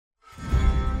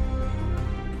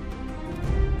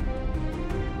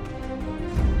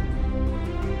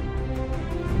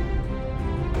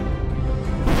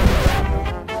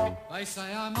They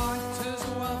say I might as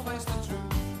well face the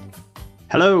truth.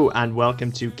 Hello and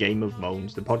welcome to Game of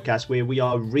Moans, the podcast where we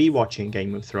are rewatching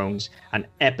Game of Thrones an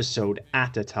episode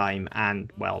at a time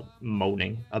and, well,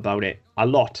 moaning about it a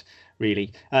lot,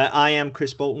 really. I am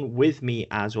Chris Bolton. With me,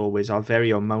 as always, our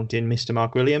very own mountain, Mr.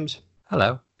 Mark Williams.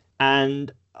 Hello.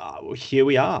 And here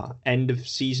we are, end of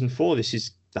season 4. This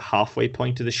is the halfway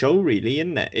point of the show, really,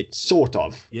 isn't it? It's sort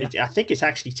of. Yeah. I think it's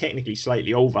actually technically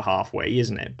slightly over halfway,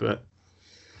 isn't it? But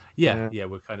yeah,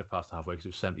 we're kind of past halfway because it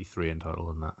was 73 in total,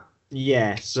 isn't that?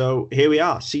 Yeah, so here we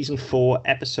are, season 4,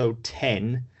 episode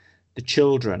 10, The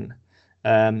Children.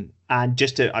 And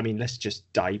let's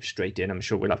just dive straight in. I'm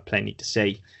sure we'll have plenty to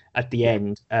say at the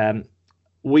end.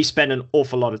 We spent an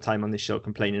awful lot of time on this show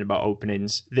complaining about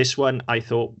openings. This one I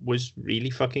thought was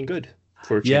really fucking good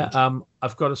for a change. Yeah,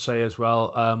 I've got to say as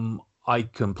well, I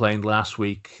complained last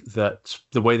week that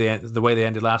the way they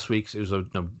ended last week, it was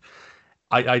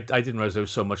I didn't realize there was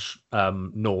so much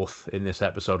north in this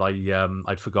episode.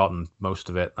 I'd forgotten most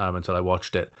of it until I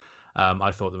watched it.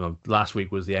 I thought that last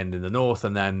week was the end in the north,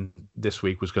 and then this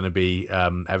week was going to be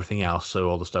everything else. So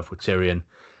all the stuff with Tyrion,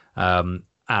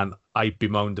 and I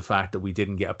bemoaned the fact that we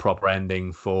didn't get a proper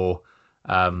ending for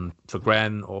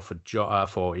Bran or for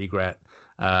Ygritte,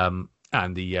 and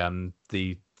the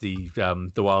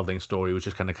Wildling story was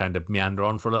just kind of meander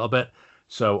on for a little bit.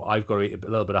 So I've got to eat a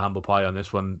little bit of humble pie on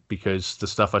this one because the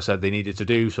stuff I said they needed to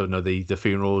do, so the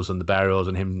funerals and the burials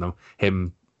and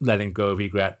him letting go of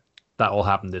Ygritte, that all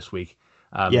happened this week.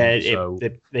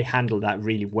 They handled that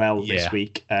really well this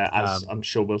week, as I'm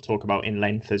sure we'll talk about in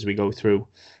length as we go through.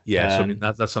 Yeah, so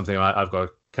that's something I've got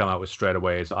to come out with straight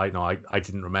away. Is I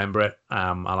didn't remember it,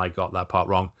 and I got that part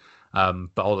wrong.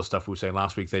 But all the stuff we were saying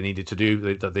last week they needed to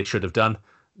do that they should have done,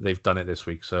 they've done it this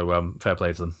week. So fair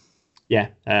play to them. Yeah.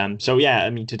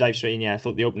 To dive straight in, I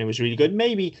thought the opening was really good.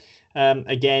 Maybe,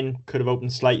 again, could have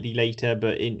opened slightly later,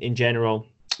 but in general,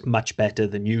 much better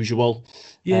than usual.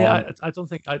 Yeah, I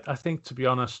think, to be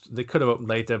honest, they could have opened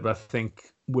later, but I think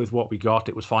with what we got,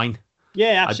 it was fine.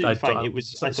 Yeah, absolutely fine.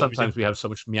 Sometimes we have so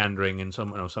much meandering and so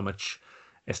much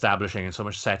establishing and so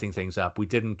much setting things up. We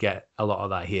didn't get a lot of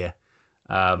that here.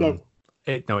 No.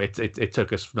 It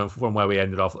took us from where we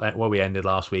ended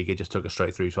last week. It just took us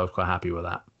straight through, so I was quite happy with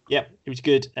that. Yeah, it was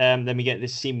good. Then we get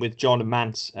this scene with Jon and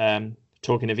Mance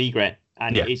talking of Ygritte,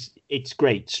 and it's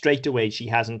great. Straight away, she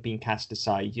hasn't been cast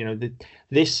aside.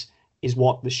 This is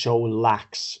what the show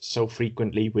lacks so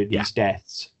frequently with these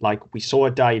deaths. Like, we saw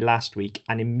her die last week,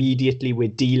 and immediately we're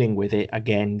dealing with it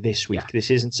again this week. Yeah.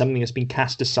 This isn't something that's been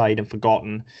cast aside and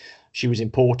forgotten. She was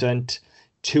important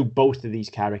to both of these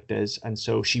characters, and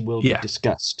so she will be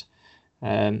discussed.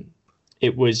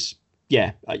 It was,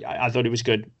 I thought it was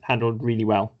good, handled really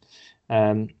well.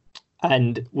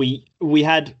 And we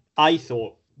had, I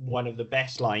thought, one of the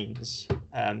best lines,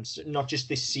 not just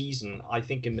this season, I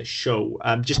think in the show,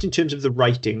 just in terms of the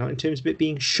writing, not in terms of it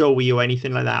being showy or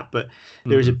anything like that, but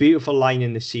there is a beautiful line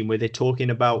in the scene where they're talking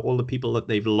about all the people that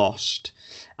they've lost,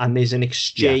 and there's an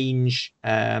exchange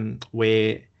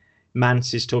where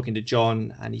Mance is talking to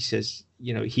Jon, and he says,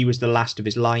 he was the last of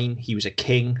his line, he was a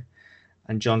king,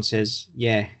 and Jon says,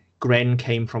 Gren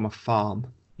came from a farm.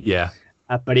 Yeah.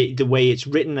 But the way it's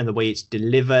written and the way it's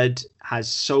delivered has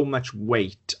so much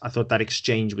weight. I thought that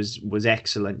exchange was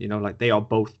excellent. Like, they are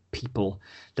both people.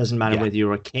 Doesn't matter whether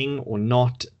you're a king or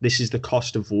not. This is the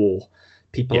cost of war.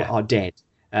 People are dead.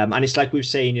 And it's like we were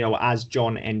saying, as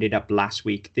Jon ended up last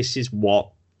week, this is what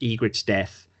Ygritte's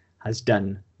death has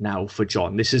done now for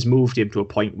Jon. This has moved him to a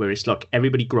point where it's, look,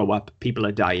 everybody grow up. People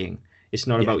are dying. It's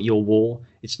not about your war.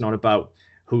 It's not about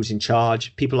who's in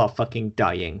charge. People are fucking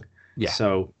dying. Yeah.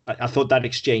 So I thought that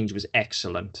exchange was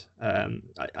excellent.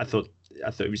 I thought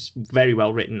it was very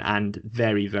well written and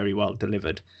very, very well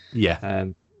delivered. Yeah.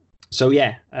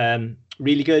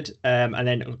 Really good. And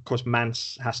then of course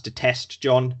Mance has to test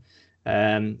Jon,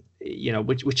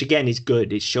 which again is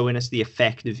good. It's showing us the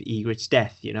effect of Ygritte's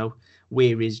death.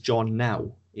 Where is Jon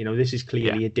now? This is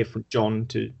clearly a different Jon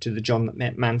to the Jon that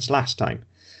met Mance last time.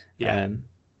 Yeah.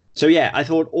 I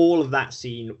thought all of that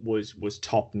scene was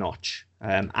top notch.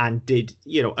 And did,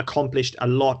 accomplished a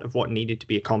lot of what needed to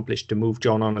be accomplished to move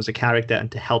Jon on as a character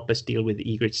and to help us deal with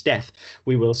Ygritte's death.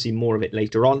 We will see more of it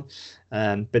later on.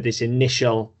 But this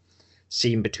initial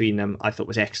scene between them, I thought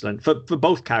was excellent for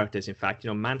both characters. In fact,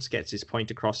 Mance gets his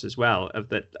point across as well of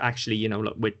that actually,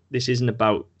 look, this isn't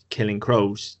about killing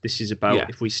crows. This is about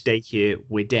if we stay here,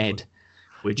 we're dead.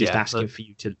 We're just asking for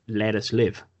you to let us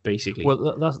live, basically.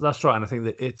 Well, that's right. And I think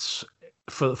that it's,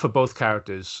 for both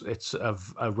characters, it's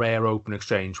a rare open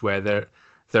exchange where there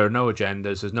are no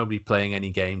agendas. There's nobody playing any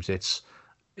games. It's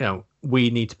we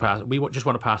need to pass. We just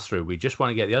want to pass through. We just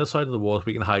want to get the other side of the wall so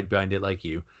we can hide behind it like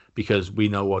you, because we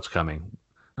know what's coming.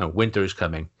 Winter is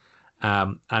coming.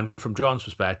 And from Jon's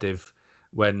perspective,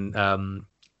 when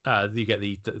you get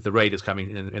the raiders coming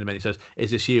in a minute, he says,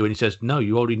 "Is this you?" And he says, "No,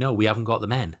 you already know. We haven't got the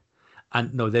men."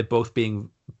 And no, they're both being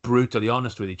brutally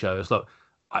honest with each other. It's like,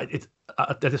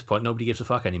 at this point, nobody gives a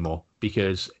fuck anymore,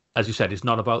 because, as you said, it's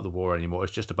not about the war anymore.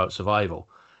 It's just about survival.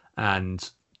 And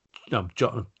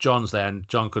Jon's there, and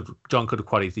Jon could have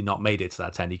quite easily not made it to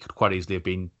that tent. He could quite easily have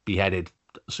been beheaded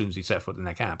as soon as he set foot in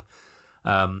their camp.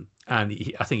 And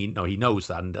I think he knows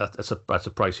that, and that's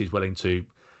a price he's willing to,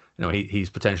 he's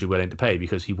potentially willing to pay,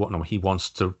 because he wants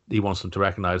them to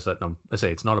recognize that, I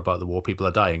say, it's not about the war. People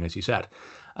are dying, as you said.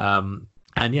 And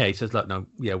he says, look,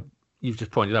 you've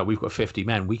just pointed out, we've got 50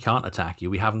 men. We can't attack you.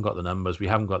 We haven't got the numbers. We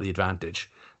haven't got the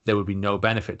advantage. There would be no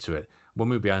benefit to it. When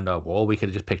we were behind our wall, we could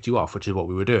have just picked you off, which is what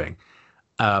we were doing.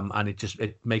 And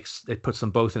it puts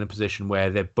them both in a position where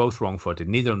they're both wrong-footed.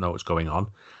 Neither of them know what's going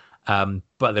on.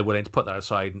 But they're willing to put that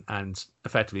aside and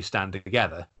effectively stand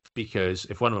together, because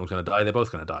if one of them's going to die, they're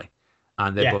both going to die.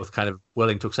 And they're both kind of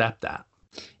willing to accept that.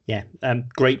 Yeah,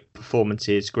 great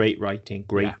performances, great writing,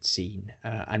 great scene.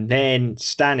 And then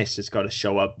Stannis has got to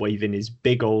show up waving his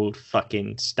big old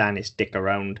fucking Stannis dick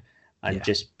around and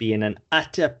just being an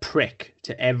utter prick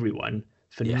to everyone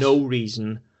for no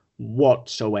reason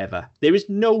whatsoever. There is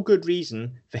no good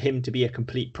reason for him to be a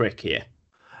complete prick here.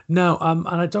 No, and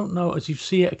I don't know, as you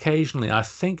see it occasionally, I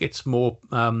think it's more,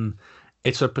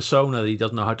 it's a persona that he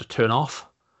doesn't know how to turn off.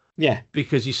 Yeah.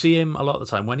 Because you see him a lot of the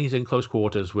time when he's in close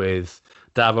quarters with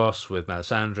Davos, with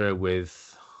Melisandre,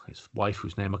 with his wife,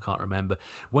 whose name I can't remember.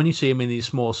 When you see him in these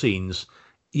small scenes,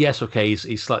 yes, okay,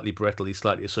 he's slightly brittle, he's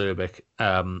slightly acerbic,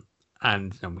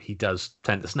 and he does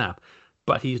tend to snap,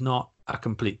 but he's not a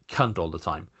complete cunt all the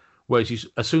time. Whereas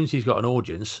as soon as he's got an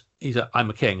audience, I'm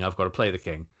a king, I've got to play the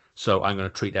king, so I'm going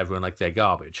to treat everyone like they're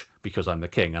garbage because I'm the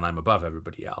king and I'm above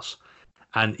everybody else.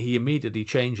 And he immediately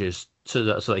changes so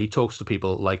that he talks to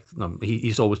people like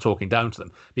he's always talking down to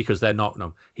them, because they're not.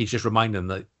 He's just reminding them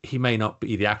that he may not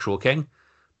be the actual king,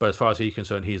 but as far as he's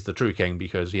concerned, he's the true king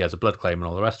because he has a blood claim and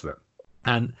all the rest of it.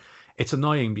 And it's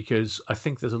annoying because I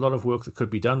think there's a lot of work that could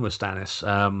be done with Stannis,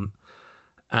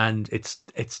 and it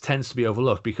tends to be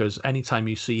overlooked, because anytime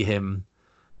you see him,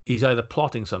 he's either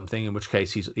plotting something, in which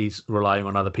case he's relying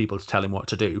on other people to tell him what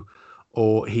to do,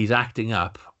 or he's acting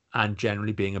up and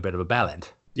generally being a bit of a bellend.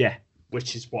 Yeah,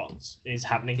 which is what is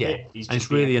happening here. And it's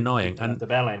really annoying. And the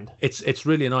bellend. It's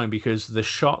really annoying because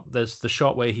there's the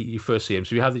shot where you first see him.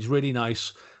 So you have these really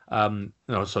nice,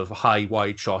 sort of high,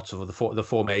 wide shots of the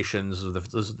formations of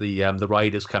the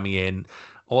riders coming in,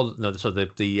 all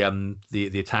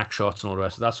the attack shots and all the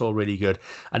rest. That's all really good.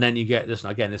 And then you get this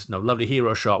lovely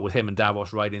hero shot with him and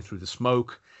Davos riding through the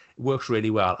smoke. It works really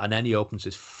well. And then he opens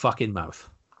his fucking mouth.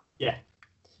 Yeah.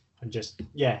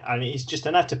 And he's just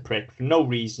an utter prick for no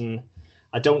reason.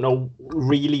 I don't know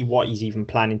really what he's even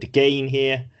planning to gain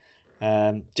here.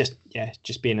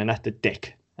 Just being an utter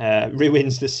dick.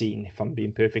 Ruins the scene, if I'm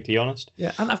being perfectly honest.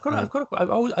 Yeah, and I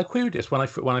queried this when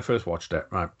I first watched it.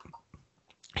 Right,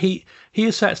 he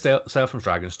has set sail from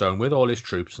Dragonstone with all his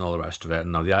troops and all the rest of it,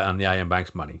 and the Iron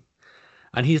Bank's money,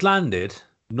 and he's landed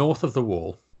north of the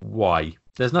Wall. Why?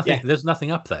 There's nothing. Yeah. There's nothing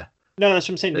up there. No, that's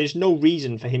what I'm saying. There's no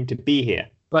reason for him to be here.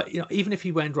 But even if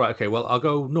he went right, okay, well, I'll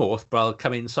go north, but I'll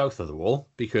come in south of the Wall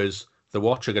because the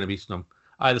Watch are going to be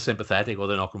either sympathetic or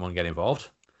they're not going to want to get involved.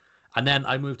 And then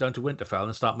I move down to Winterfell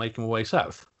and start making my way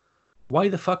south. Why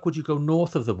the fuck would you go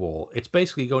north of the Wall? It's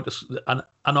basically going to an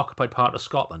unoccupied part of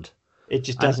Scotland. It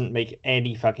just doesn't make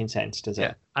any fucking sense, does it?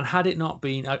 Yeah. And had it not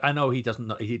been, I know he doesn't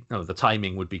know, the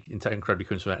timing would be incredibly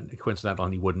coincidental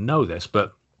and he wouldn't know this,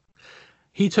 but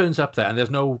he turns up there and there's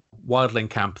no wildling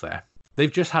camp there.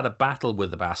 They've just had a battle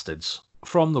with the bastards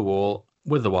from the Wall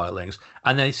with the wildlings,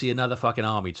 and they see another fucking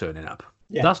army turning up.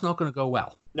 Yeah. That's not going to go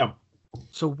well. No.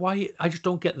 So why? I just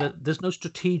don't get that. There's no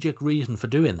strategic reason for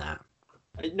doing that.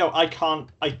 No, I can't.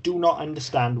 I do not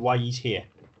understand why he's here.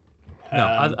 No,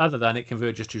 other than it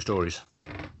converges two stories.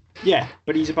 Yeah,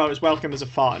 but he's about as welcome as a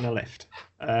fart in a lift.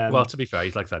 Well, to be fair,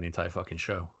 he's like that the entire fucking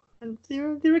show. And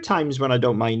there are times when I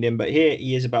don't mind him, but here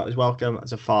he is about as welcome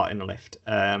as a fart in a lift.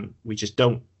 We just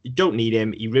don't need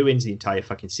him. He ruins the entire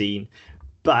fucking scene.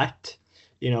 But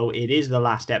it is the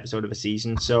last episode of a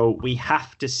season, so we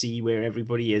have to see where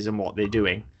everybody is and what they're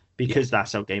doing, because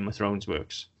that's how Game of Thrones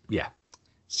works. Yeah.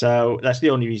 So that's the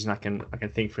only reason I can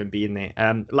think for him being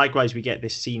there. Likewise, we get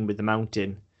this scene with the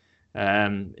mountain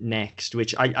next,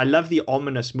 which I love the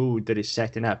ominous mood that is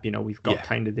setting up. We've got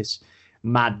kind of this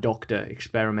mad doctor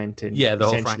experimenting. Yeah, the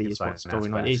whole essentially is what's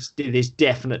going on. There's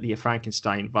definitely a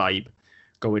Frankenstein vibe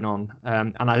going on.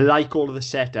 And I like all of the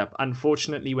setup.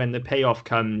 Unfortunately, when the payoff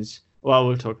comes, well,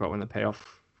 we'll talk about when the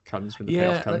payoff comes. When the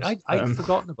payoff comes, I'd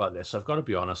forgotten about this. I've got to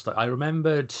be honest. I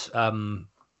remembered.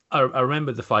 I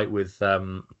remembered the fight with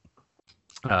Oberyn,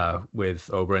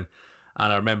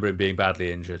 and I remember him being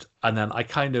badly injured. And then I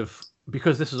kind of,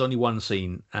 because this is only one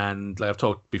scene, and like I've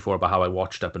talked before about how I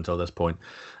watched up until this point,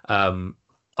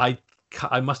 I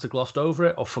must have glossed over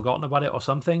it or forgotten about it or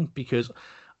something, because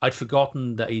I'd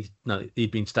forgotten that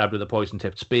he'd been stabbed with a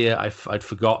poison-tipped spear. I'd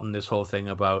forgotten this whole thing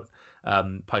about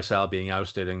Pycelle being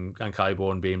ousted and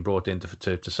Qyburn being brought in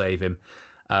to save him,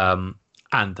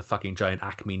 and the fucking giant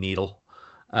Acme needle.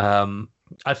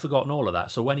 I'd forgotten all of that.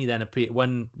 So when he then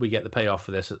when we get the payoff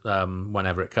for this,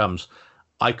 whenever it comes,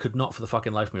 I could not for the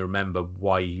fucking life of me remember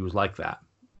why he was like that.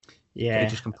 Yeah, it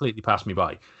just completely passed me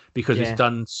by, because it's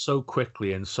done so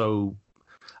quickly and so,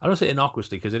 I don't say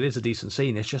innocuously, because it is a decent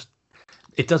scene. It's just,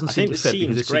 it doesn't seem to fit,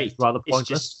 because it's rather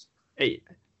pointless.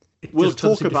 We'll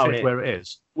talk about it where it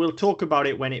is. We'll talk about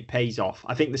it when it pays off.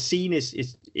 I think the scene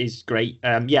is great.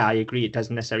 Yeah, I agree. It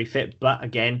doesn't necessarily fit, but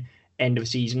again, end of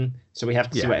season, so we have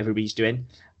to see what everybody's doing.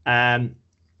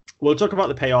 We'll talk about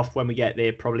the payoff when we get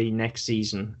there, probably next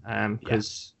season,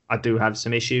 because I do have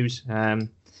some issues, and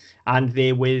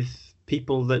they're with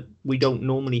people that we don't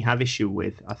normally have issue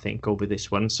with, I think, over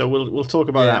this one. So we'll talk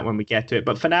about that when we get to it.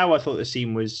 But for now, I thought the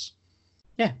scene was,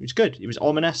 it was good. It was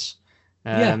ominous.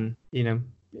 Really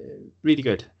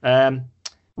good.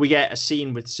 We get a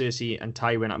scene with Cersei and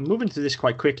Tywin. I'm moving through this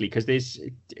quite quickly because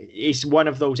it's one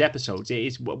of those episodes. It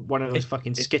is one of those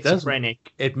fucking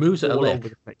schizophrenic. It moves all over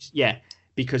the place. Yeah,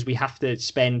 because we have to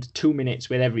spend 2 minutes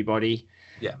with everybody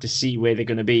to see where they're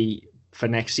going to be for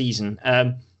next season.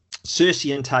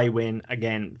 Cersei and Tywin,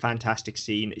 again, fantastic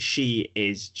scene. She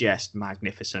is just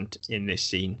magnificent in this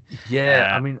scene.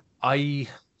 Yeah, I mean, I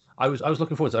was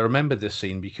looking forward to it. I remember this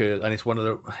scene because, and it's one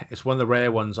of the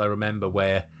rare ones I remember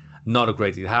where not a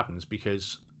great deal happens,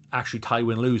 because actually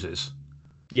Tywin loses.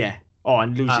 Yeah. Oh,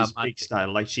 and loses big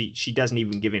style. Like she doesn't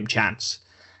even give him chance.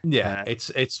 Yeah,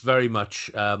 it's very much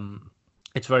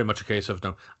a case of,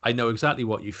 no, I know exactly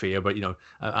what you fear, but and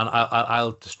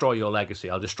I'll destroy your legacy.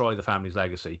 I'll destroy the family's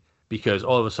legacy, because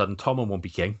all of a sudden Tommen won't be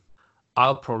king.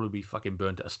 I'll probably be fucking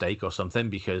burnt at a stake or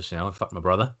something, because fuck my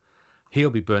brother.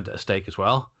 He'll be burnt at a stake as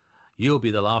well. You'll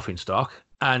be the laughing stock,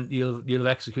 and you'll have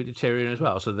executed Tyrion as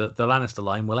well. So the Lannister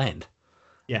line will end.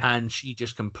 Yeah. And she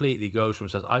just completely goes from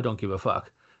says, I don't give a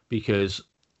fuck, because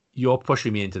you're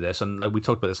pushing me into this. And we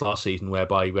talked about this last season,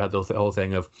 whereby we had the whole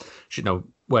thing of,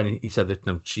 when he said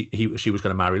that she was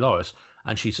going to marry Loras,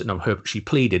 and she said, she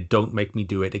pleaded, don't make me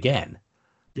do it again.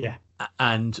 Yeah.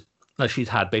 And she's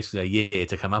had basically a year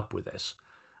to come up with this.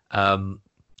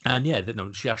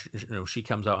 She actually, she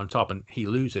comes out on top, and he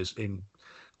loses in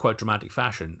quite dramatic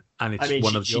fashion, and it's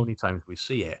one of the only times we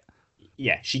see it.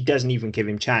 Yeah, she doesn't even give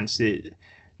him chance.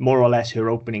 More or less,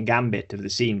 her opening gambit of the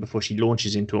scene before she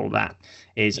launches into all that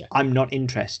is, I'm not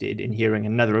interested in hearing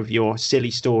another of your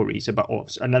silly stories or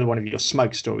another one of your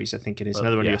smug stories, I think it is,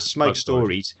 another one of your smug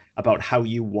stories about how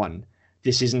you won.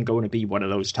 This isn't going to be one of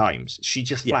those times. She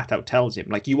just flat out tells him,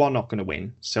 like, you are not going to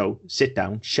win, so sit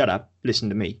down, shut up, listen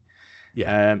to me.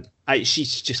 Yeah.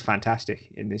 She's just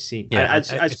fantastic in this scene. Yeah,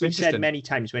 as we've said many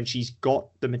times, when she's got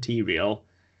the material,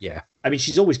 I mean,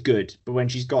 she's always good, but when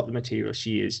she's got the material,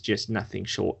 she is just nothing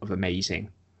short of amazing.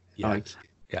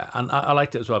 And I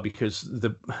liked it as well, because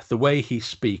the way he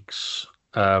speaks,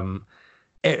 and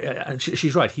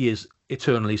she's right, he is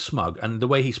eternally smug, and the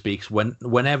way he speaks,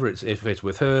 whenever if it's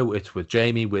with her, it's with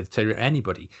Jaime, with Tyrion,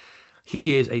 anybody, he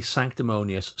is a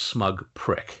sanctimonious, smug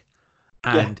prick.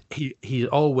 And he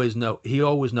always knows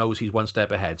he's one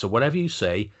step ahead. So whatever you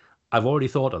say, I've already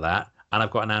thought of that, and I've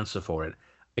got an answer for it.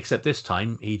 Except this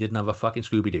time, he didn't have a fucking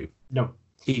Scooby-Doo. No.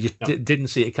 He just didn't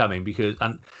see it coming,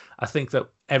 and I think that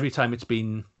every time it's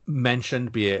been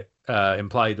mentioned, be it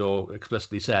implied or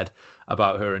explicitly said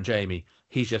about her and Jaime,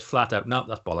 he's just flat out, no,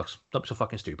 that's bollocks. That's so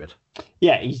fucking stupid.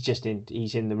 Yeah, he's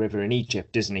in the river in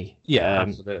Egypt, isn't he? Yeah,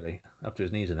 absolutely. Up to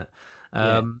his knees in it.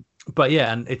 But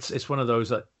and it's one of those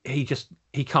that he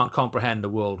can't comprehend a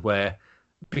world where,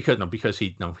 because he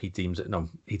deems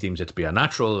it to be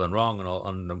unnatural and wrong and all,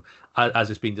 and as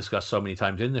it's been discussed so many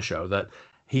times in the show, that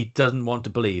he doesn't want to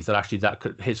believe that actually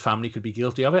his family could be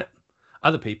guilty of it.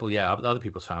 Other people, other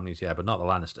people's families, but not the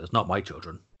Lannisters, not my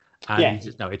children. And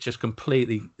it's just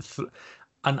completely,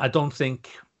 and I don't think,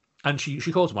 and she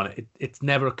calls him on it. It's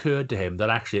never occurred to him that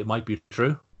actually it might be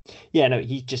true. Yeah, no,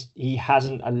 he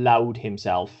hasn't allowed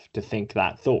himself to think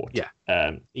that thought. Yeah.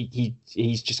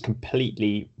 He's just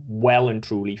completely, well and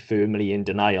truly, firmly in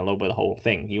denial over the whole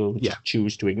thing. He'll Yeah. just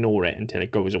choose to ignore it until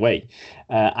it goes away.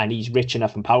 And he's rich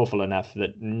enough and powerful enough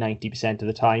that 90% of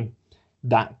the time,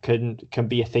 that can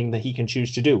be a thing that he can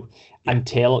choose to do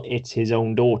until it's his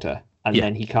own daughter, and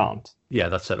then he can't. Yeah,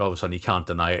 that's it. All of a sudden, he can't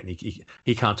deny it, and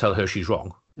he can't tell her she's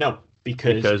wrong. No,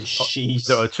 because she's...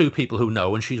 There are two people who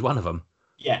know, and she's one of them.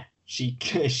 Yeah,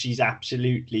 she's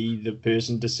absolutely the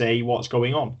person to say what's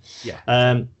going on.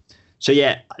 Yeah. So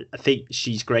yeah, I think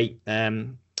she's great.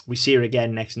 We see her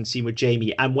again next in scene with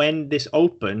Jamie, and when this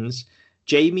opens,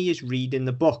 Jamie is reading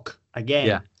the book again.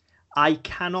 Yeah. I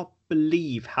cannot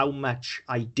believe how much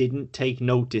I didn't take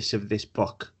notice of this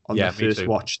book on the first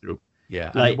watch through. Yeah,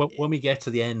 like, when we get to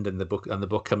the end and the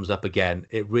book comes up again,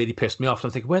 it really pissed me off.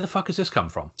 I'm thinking, where the fuck has this come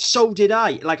from? So did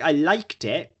I. Like, I liked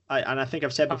it, and I think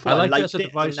I've said before, I liked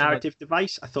it as a narrative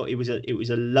device. I thought it was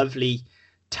a lovely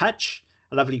touch,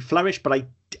 a lovely flourish, but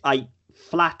I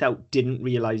flat out didn't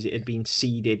realize it had been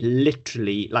seeded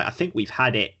literally. Like, I think we've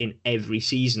had it in every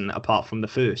season apart from the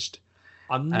first.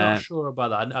 I'm not sure about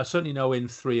that. I certainly know in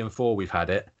 3 and 4 we've had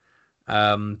it.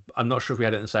 I'm not sure if we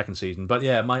had it in the second season, but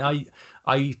yeah,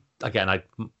 I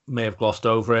may have glossed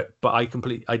over it, but I'd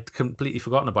completely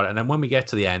forgotten about it. And then when we get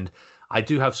to the end, I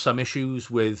do have some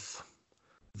issues with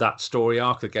that story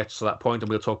arc that gets to that point, and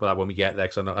we'll talk about that when we get there,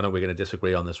 because I know we're going to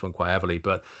disagree on this one quite heavily,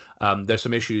 but there's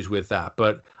some issues with that.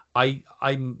 But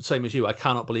I'm same as you. I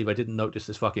cannot believe I didn't notice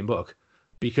this fucking book,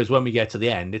 because when we get to the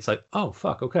end, it's like, oh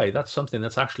fuck, okay, that's something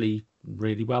that's actually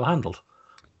really well handled.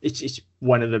 It's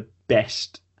one of the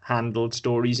best handled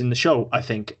stories in the show. I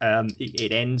think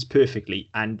it ends perfectly,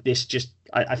 and this just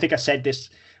I think I said this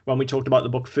when we talked about the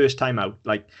book first time out,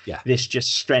 like this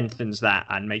just strengthens that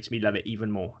and makes me love it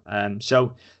even more.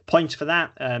 So points for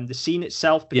that. The scene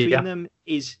itself between them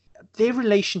is, their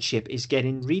relationship is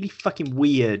getting really fucking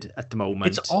weird at the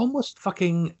moment. It's almost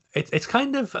fucking it's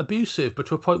kind of abusive, but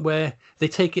to a point where they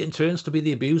take it in turns to be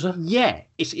the abuser. Yeah,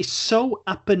 it's so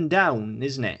up and down,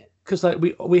 isn't it? Because like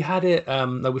we had it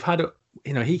we've had it.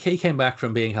 You know, he came back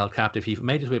from being held captive. He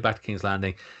made his way back to King's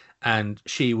Landing, and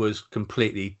she was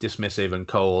completely dismissive and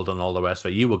cold and all the rest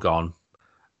of it. You were gone.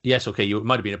 Yes, okay, you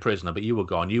might have been a prisoner, but you were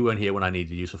gone. You weren't here when I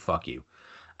needed you, so fuck you.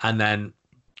 And then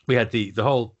we had the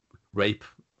whole rape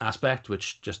aspect,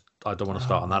 which just, I don't want to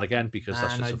start on that again, because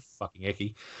that's just so fucking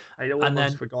icky. I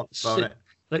almost forgot about it.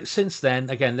 Like, since then,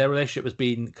 again, their relationship has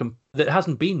been... There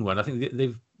hasn't been one. I think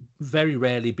they've very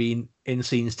rarely been in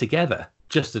scenes together.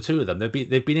 Just the two of them. They've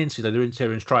been in scenes. They're in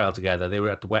Tyrion's trial together. They were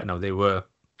at the wet. No, they were.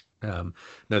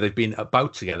 They've been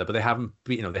about together, but they haven't.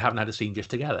 They haven't had a scene just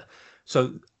together.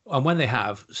 So, and when they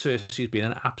have, Cersei's been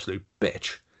an absolute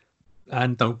bitch,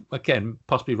 and again,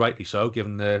 possibly rightly so,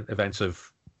 given the events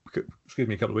of, a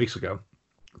couple of weeks ago.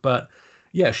 But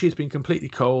yeah, she's been completely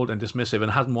cold and dismissive and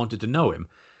hasn't wanted to know him.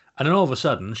 And then all of a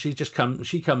sudden, she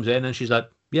comes in and she's like,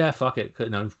 "Yeah, fuck it. You're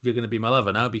going to be my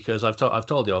lover now, because I've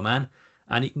told the old man,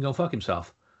 and he can go fuck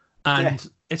himself." And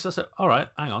it's just like, all right,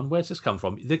 hang on, where's this come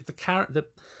from?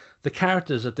 The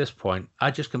characters at this point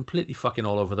are just completely fucking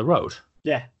all over the road.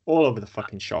 Yeah, all over the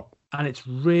fucking shop. And it's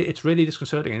really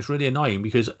disconcerting. And it's really annoying,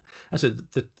 because, as I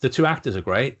said, the two actors are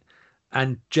great.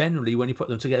 And generally, when you put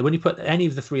them together, when you put any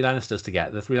of the three Lannisters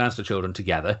together, the three Lannister children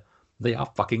together, they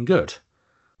are fucking good.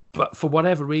 But for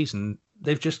whatever reason,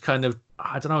 they've just kind of,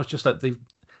 I don't know, it's just that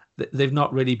they've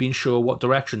not really been sure what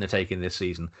direction they're taking this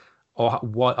season, or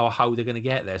how they're going to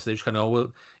get there. So they just kind of,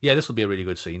 well, yeah, this will be a really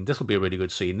good scene. This will be a really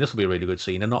good scene. This will be a really good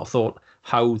scene, and not thought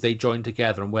how they join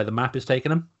together and where the map is taking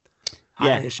them.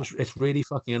 Yeah, and it's really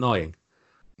fucking annoying.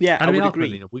 Yeah, and I would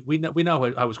agree. We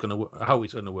know how it's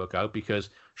going to work out, because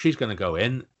she's going to go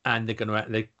in, and they're going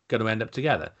to end up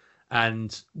together,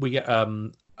 and we get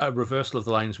a reversal of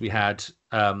the lines we had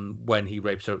when he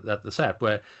rapes her at the set,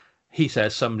 where he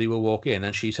says somebody will walk in,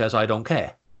 and she says, "I don't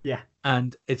care." Yeah,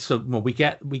 and it's we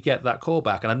get that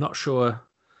callback, and I'm not sure,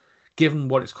 given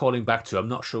what it's calling back to, I'm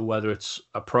not sure whether it's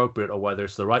appropriate or whether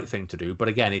it's the right thing to do. But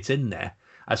again, it's in there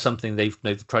as something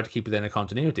they've tried to keep within a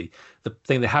continuity. The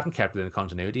thing they haven't kept within a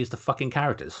continuity is the fucking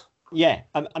characters. Yeah,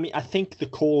 I mean, I think the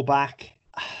callback,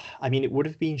 I mean, it would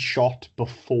have been shot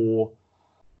before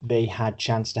they had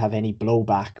chance to have any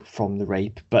blowback from the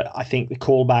rape, but I think the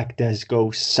callback does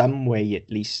go some way, at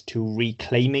least, to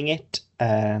reclaiming it.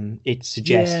 It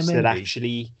suggests that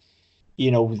actually,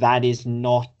 that is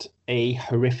not a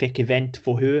horrific event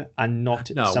for her, and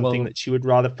not something that she would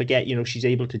rather forget. She's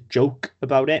able to joke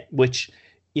about it, which,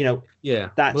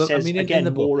 that says,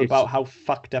 again, more about how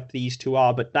fucked up these two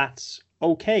are, but that's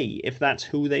okay if that's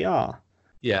who they are.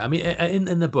 Yeah, I mean,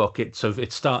 in the book,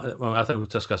 well, I think we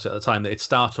discussed it at the time that it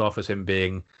starts off as him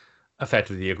being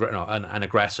effectively an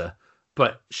aggressor,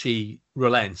 but she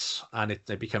relents and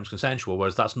it becomes consensual.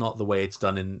 Whereas that's not the way it's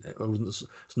done it's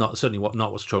not certainly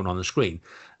not what's shown on the screen.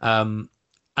 And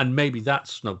maybe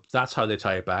that's that's how they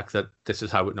tie it back. That this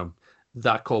is how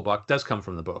that callback does come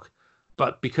from the book,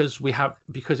 but because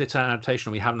it's an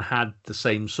adaptation, we haven't had the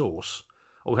same source,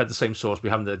 or we had the same source, we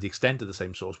haven't had the extent of the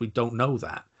same source. We don't know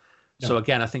that. No. So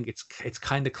again, I think it's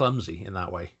kind of clumsy in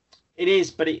that way. It is,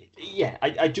 but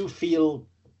I do feel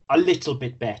a little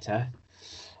bit better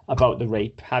about the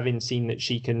rape, having seen that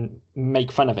she can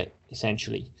make fun of it,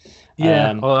 essentially.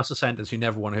 Yeah, that's a sentence you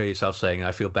never want to hear yourself saying,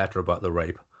 I feel better about the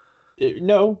rape.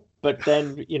 No, but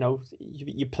then,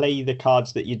 you play the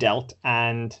cards that you dealt,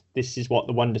 and this is what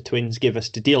the Wonder Twins give us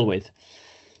to deal with.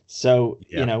 So,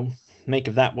 make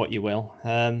of that what you will.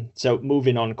 So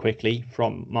moving on quickly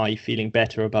from my feeling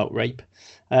better about rape.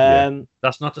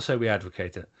 That's not to say we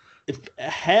advocate it.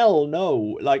 Hell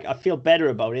no. Like, I feel better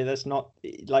about it. That's not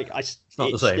like it's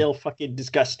still fucking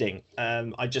disgusting.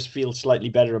 I just feel slightly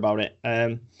better about it.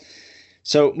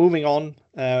 So moving on,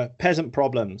 peasant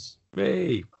problems.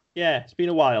 Hey. Yeah, it's been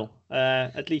a while.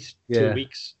 At least 2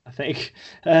 weeks, I think.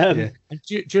 Do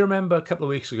you remember a couple of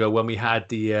weeks ago when we had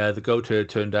the goat herd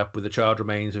turned up with the charred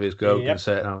remains of his goat,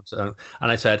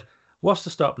 and I said, "What's to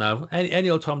stop now? Any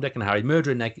old Tom, Dick, and Harry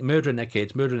murdering their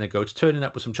kids, murdering their goats, turning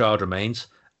up with some charred remains,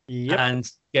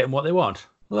 and getting what they want."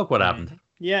 Look what happened.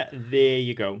 Yeah, there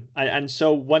you go. And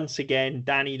so once again,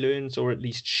 Dany learns, or at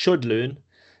least should learn.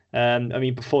 I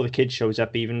mean, before the kid shows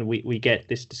up, even we get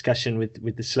this discussion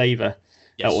with the slaver.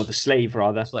 Yes. Or the slave,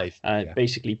 rather.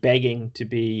 Basically begging to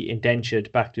be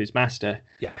indentured back to his master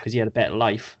because he had a better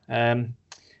life. And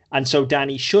so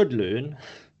Dany should learn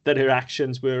that her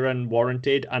actions were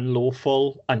unwarranted,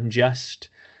 unlawful, unjust,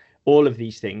 all of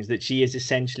these things, that she is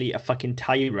essentially a fucking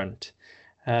tyrant.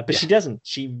 But she doesn't.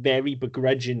 She very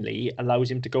begrudgingly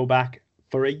allows him to go back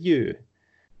for a year,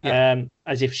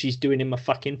 as if she's doing him a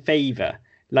fucking favour.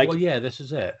 This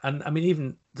is it. And I mean,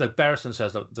 even like Barristan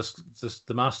says that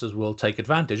the masters will take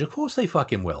advantage. Of course they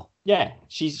fucking will. Yeah,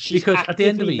 she's because at the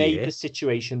end of a made year, the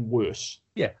situation worse.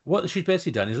 Yeah, what she's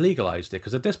basically done is legalized it,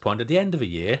 because at this point, at the end of a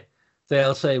year,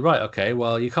 they'll say, right, okay,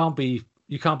 well, you can't be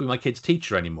my kid's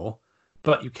teacher anymore,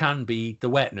 but you can be the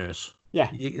wet nurse.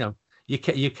 Yeah,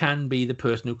 you can be the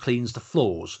person who cleans the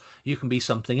floors. You can be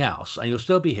something else, and you'll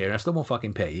still be here. And I still won't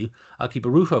fucking pay you. I'll keep a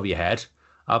roof over your head.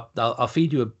 I'll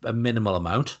feed you a minimal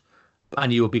amount,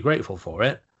 and you will be grateful for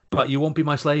it. But you won't be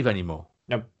my slave anymore.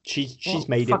 No, she's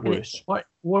made it worse.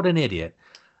 What an idiot.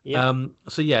 Yeah.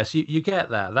 So yes, you get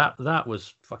that. That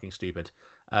was fucking stupid.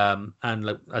 And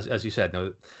like, as you said,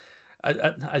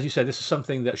 as you said, this is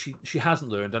something that she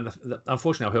hasn't learned, and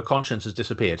unfortunately, her conscience has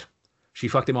disappeared. She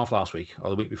fucked him off last week or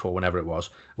the week before, whenever it was,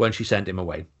 when she sent him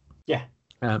away. Yeah.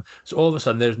 So all of a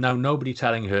sudden, there's now nobody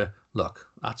telling her, look,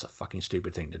 that's a fucking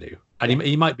stupid thing to do. And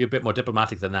he might be a bit more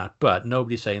diplomatic than that, but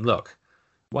nobody's saying, look,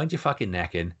 wind your fucking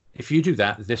neck in. If you do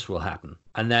that, this will happen.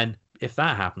 And then if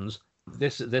that happens,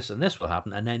 this and this will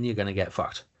happen, and then you're going to get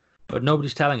fucked. But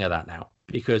nobody's telling her that now,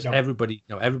 because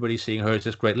everybody's seeing her as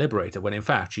this great liberator, when in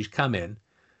fact she's come in,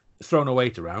 thrown her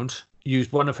weight around,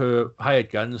 used one of her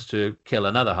hired guns to kill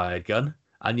another hired gun,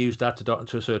 and used that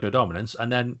to assert her dominance,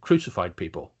 and then crucified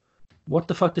people. What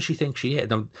the fuck does she think she is?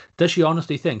 Now, does she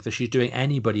honestly think that she's doing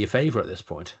anybody a favor at this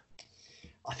point?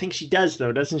 I think she does,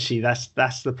 though, doesn't she? That's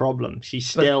the problem. She's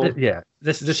still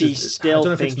She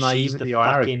still thinks she's the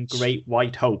fucking great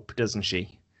white hope, doesn't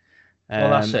she? Well,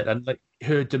 that's it. And like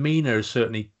her demeanor is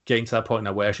certainly getting to that point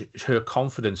now where her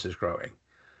confidence is growing.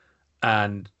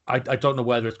 And I don't know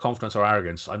whether it's confidence or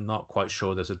arrogance. I'm not quite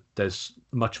sure. There's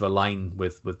much of a line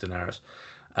with Daenerys.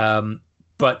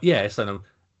 But yeah,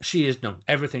 she is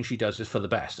everything she does is for the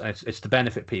best, and it's to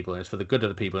benefit people, and it's for the good of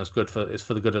the people, and it's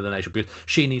for the good of the nation. Because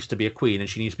she needs to be a queen, and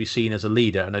she needs to be seen as a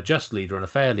leader, and a just leader, and a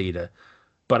fair leader.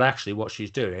 But actually, what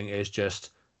she's doing is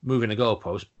just moving the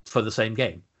goalpost for the same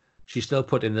game. She's still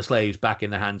putting the slaves back in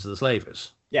the hands of the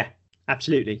slavers. Yeah,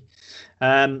 absolutely.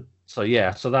 So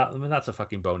that's a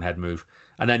fucking bonehead move.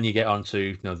 And then you get on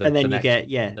to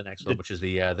the next one, which is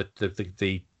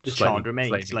the charred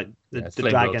remains, like the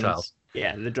dragons.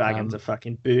 Yeah, the dragons are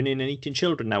fucking burning and eating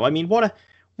children now. I mean, what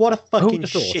a fucking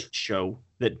shit show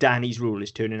that Dany's rule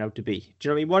is turning out to be. Do you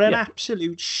know what I mean? What an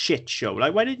absolute shit show.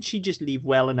 Like, why didn't she just leave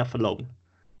well enough alone?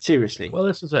 Seriously. Well,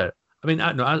 this is it. I mean,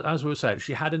 as we said,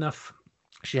 she had enough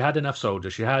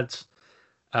soldiers. She had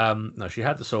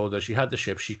the soldiers. She had the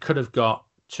ship. She could have got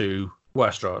to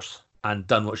Westeros and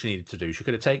done what she needed to do. She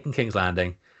could have taken King's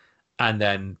Landing, and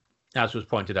then, as was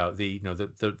pointed out, the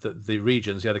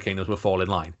regions, the other kingdoms will fall in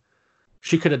line.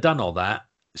 She could have done all that,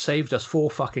 saved us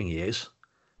 4 fucking years,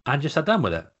 and just had done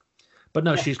with it. But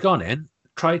no, she's gone in,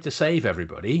 tried to save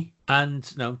everybody,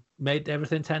 and made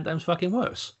everything 10 times fucking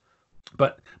worse.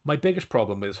 But my biggest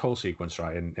problem with this whole sequence,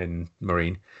 right, in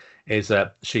Meereen, is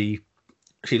that she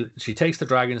takes the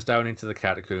dragons down into the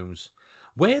catacombs.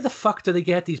 Where the fuck do they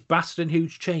get these bastard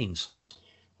huge chains?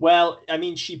 Well, I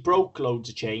mean, she broke loads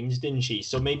of chains, didn't she?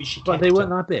 So maybe she. But they weren't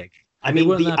that big. I mean,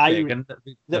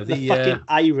 the fucking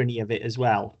irony of it as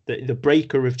well. The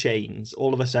breaker of chains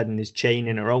all of a sudden is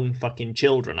chaining her own fucking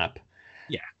children up.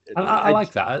 Yeah, I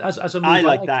like that as a move. I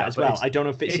like that as well. I don't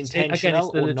know if it's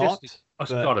intentional or not. It's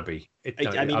got to be.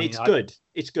 It's good.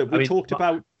 It's good. We talked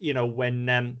about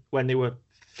when they were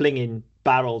flinging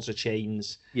barrels of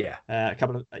chains. Yeah. A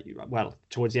couple of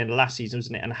towards the end of last season,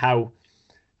 wasn't it? And how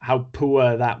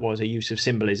poor that was a use of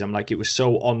symbolism. Like, it was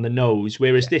so on the nose,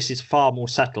 whereas this is far more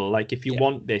subtle. Like, if you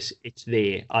want this, it's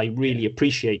there. I really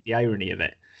appreciate the irony of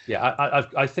it. Yeah,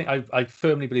 I think I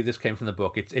firmly believe this came from the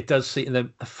book. It does see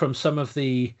from some of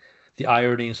the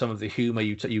irony and some of the humor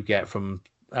you get from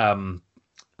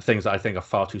things that I think are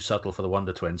far too subtle for the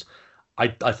Wonder Twins.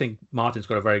 I think Martin's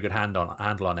got a very good handle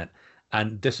on it,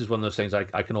 and this is one of those things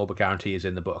I can all but guarantee is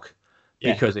in the book,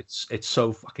 because it's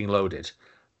so fucking loaded.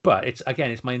 But it's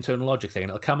my internal logic thing, and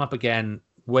it'll come up again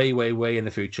way, way, way in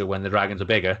the future when the dragons are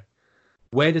bigger.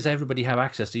 Where does everybody have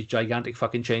access to these gigantic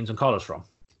fucking chains and collars from?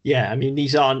 Yeah, I mean,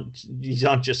 these aren't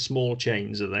just small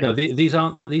chains, are they? No, these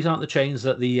aren't the chains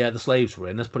that the slaves were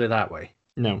in. Let's put it that way.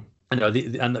 No. No,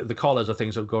 the collars are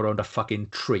things that go around a fucking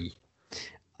tree.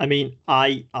 I mean,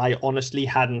 I honestly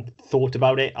hadn't thought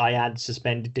about it. I had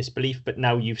suspended disbelief, but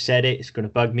now you've said it, it's going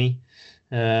to bug me.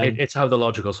 It's how the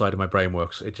logical side of my brain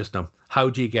works. It just how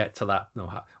do you get to that?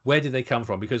 Where did they come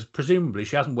from? Because presumably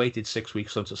she hasn't waited 6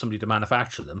 weeks for somebody to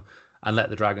manufacture them and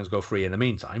let the dragons go free in the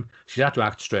meantime. She'd have to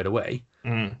act straight away.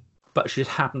 But she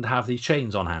just happened to have these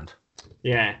chains on hand.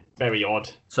 Yeah, very odd.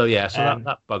 So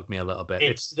that bugged me a little bit.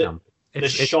 It's the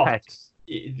shot.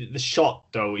 The shot,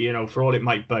 though, for all it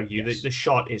might bug you, the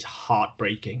shot is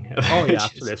heartbreaking. Oh yeah,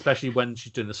 absolutely. Especially when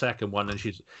she's doing the second one and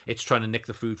it's trying to nick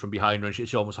the food from behind her, and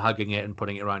she's almost hugging it and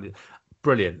putting it around it.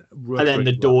 Brilliant. And then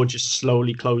the door just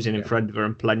slowly closing in front of her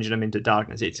and plunging them into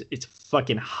darkness. It's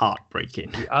fucking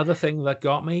heartbreaking. The other thing that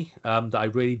got me, that I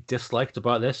really disliked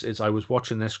about this, is I was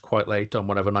watching this quite late on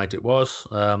whatever night it was,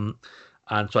 and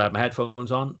so I had my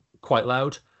headphones on, quite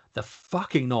loud. The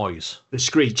fucking noise. The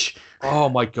screech. Oh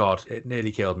my God, it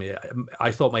nearly killed me. I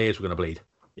thought my ears were going to bleed.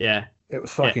 Yeah. It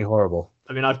was fucking horrible.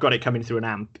 I mean, I've got it coming through an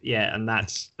amp, and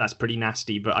that's pretty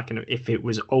nasty, but if it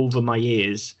was over my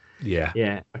ears,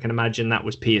 I can imagine that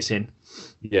was piercing.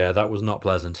 Yeah, that was not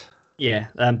pleasant. Yeah,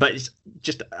 but it's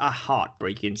just a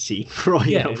heartbreaking scene for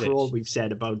all we've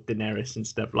said about Daenerys and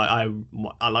stuff. Like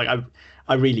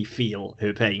I really feel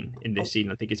her pain in this scene.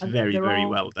 I think it's very, very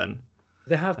well done.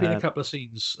 There have been a couple of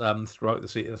scenes throughout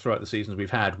the seasons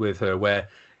we've had with her where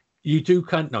you do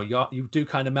kind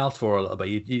of melt for her a little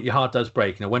bit. Your heart does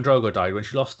break. When Drogo died, when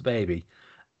she lost the baby,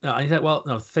 and you said, well,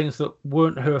 no, things that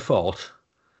weren't her fault,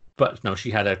 but no, she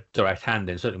had a direct hand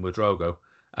in. Certainly with Drogo,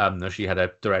 she had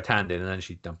a direct hand in, and then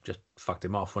she just fucked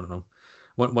him off.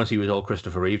 Once he was all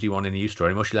Christopher Reeve, he wanted any use to her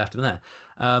anymore. She left him there.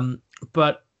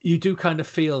 But you do kind of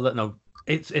feel that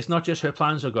it's not just her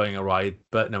plans are going awry,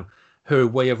 but her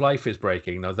way of life is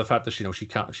breaking. The fact that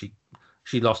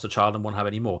she lost a child and won't have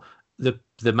any more.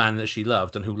 The man that she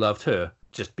loved and who loved her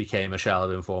just became a shell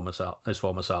of his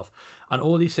former self, and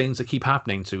all these things that keep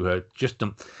happening to her.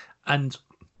 And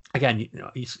again,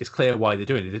 it's clear why they're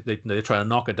doing it. They're trying to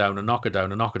knock her down and knock her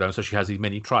down and knock her down, so she has these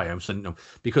many triumphs. And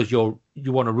because you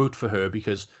want to root for her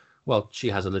because, well, she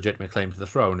has a legitimate claim to the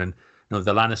throne, and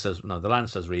the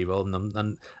Lannisters are evil,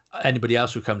 and anybody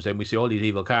else who comes in, we see all these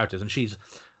evil characters, and she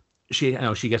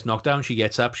gets knocked down, she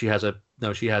gets up, she has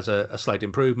a slight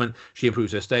improvement, she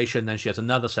improves her station, then she has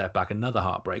another setback, another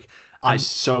heartbreak. I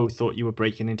so thought you were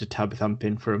breaking into tub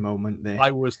thumping for a moment there.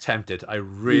 I was tempted. I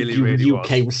really was. You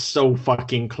came so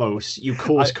fucking close. You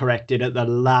course corrected at the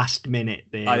last minute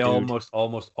there. I almost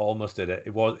did it.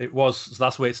 It was so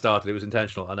that's the way it started. It was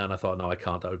intentional, and then I thought, no, I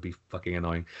can't. That would be fucking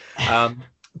annoying.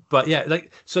 But yeah,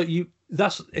 it's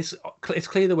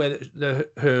clear the way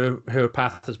that her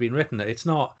path has been written. It's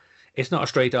not a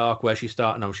straight arc where she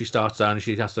starts down and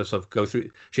she has to sort of go through.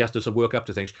 She has to sort of work up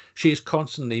to things. She is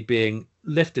constantly being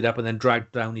lifted up and then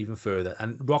dragged down even further.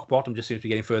 And rock bottom just seems to be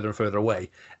getting further and further away.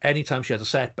 Anytime she has a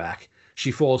setback,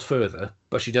 she falls further,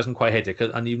 but she doesn't quite hit it,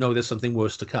 and there's something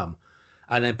worse to come.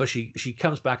 And then, but she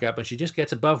comes back up and she just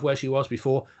gets above where she was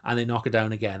before, and they knock her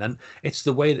down again. And it's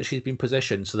the way that she's been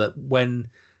positioned so that when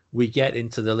we get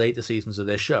into the later seasons of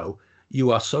this show,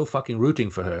 you are so fucking rooting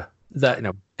for her. that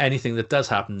anything that does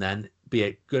happen then, be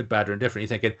it good, bad, or indifferent,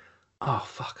 you're thinking, oh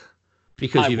fuck,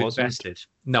 because you've invested.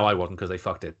 No, I wasn't, because they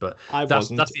fucked it, but that's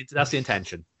the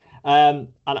intention. And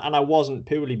I wasn't,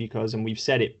 purely because, and we've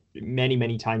said it many,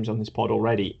 many times on this pod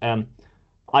already,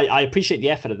 I appreciate the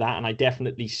effort of that, and I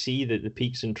definitely see the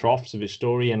peaks and troughs of his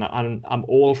story, and I'm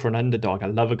all for an underdog. I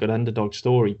love a good underdog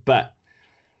story, but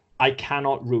I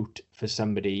cannot root for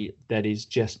somebody that is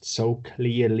just so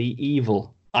clearly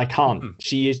evil. I can't. Mm-hmm.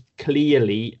 She is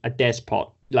clearly a despot.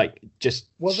 Like, just...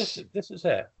 Well, this is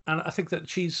it. And I think that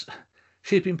she's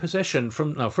been positioned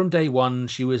from day one.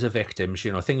 She was a victim.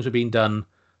 Things were being done,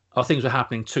 or things were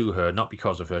happening to her, not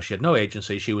because of her. She had no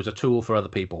agency. She was a tool for other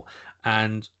people.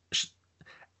 And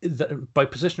by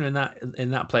positioning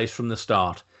in that place from the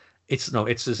start, it's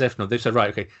as if they said, right,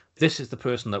 okay, this is the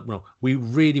person that we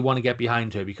really want to get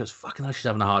behind her, because fucking hell, she's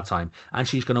having a hard time, and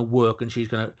she's going to work, and she's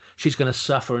going to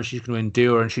suffer, and she's going to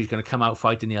endure, and she's going to come out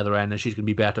fighting the other end, and she's going to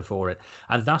be better for it.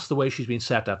 And that's the way she's been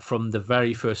set up from the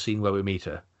very first scene where we meet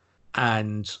her.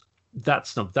 And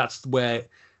that's where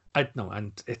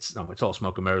and it's all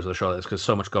smoke and mirrors of the show, because there's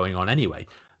so much going on anyway.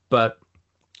 But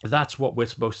that's what we're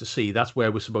supposed to see. That's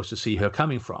where we're supposed to see her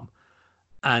coming from.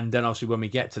 And then obviously when we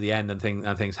get to the end and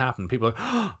things happen, people are,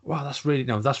 oh, wow, that's really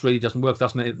doesn't work.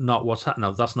 That's not what's happened.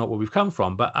 No, that's not where we've come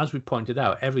from. But as we pointed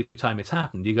out, every time it's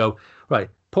happened, you go,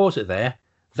 right, pause it there.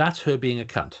 That's her being a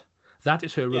cunt. That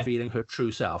is her revealing her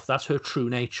true self. That's her true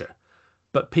nature.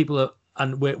 But people are,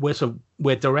 and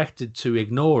we're directed to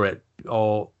ignore it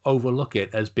or overlook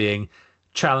it as being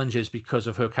challenges because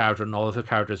of her character and all of her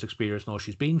character's experience and all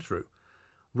she's been through,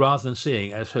 rather than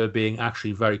seeing as her being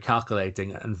actually very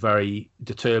calculating and very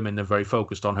determined and very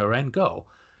focused on her end goal,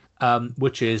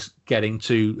 which is getting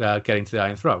to the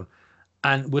Iron Throne.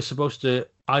 And we're supposed to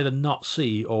either not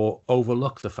see or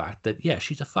overlook the fact that,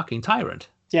 she's a fucking tyrant.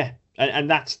 Yeah, and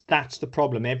that's the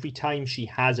problem. Every time she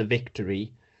has a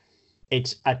victory,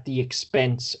 it's at the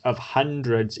expense of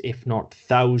hundreds, if not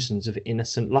thousands, of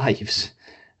innocent lives.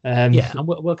 And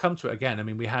we'll come to it again. I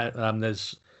mean, we had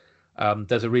there's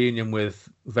a reunion with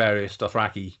various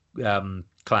Dothraki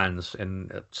clans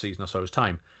in a season or so's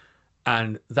time,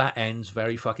 and that ends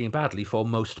very fucking badly for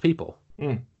most people.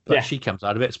 But she comes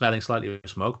out of it smelling slightly of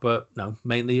smoke, but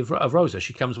mainly of Rosa.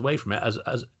 She comes away from it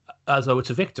as though it's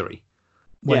a victory,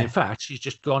 when in fact she's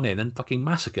just gone in and fucking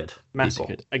massacred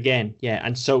people. Again. Yeah,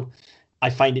 and so I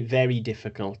find it very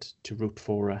difficult to root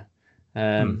for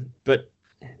her. But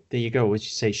there you go. As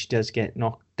you say, she does get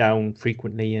knocked down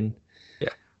frequently, and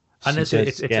it's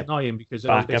annoying because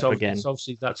it's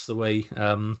obviously that's the way.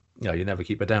 You never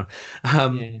keep her down.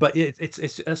 But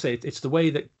it's the way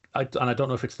that I don't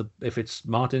know if it's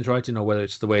Martin's writing or whether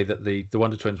it's the way that the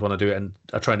Wonder Twins want to do it and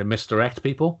are trying to misdirect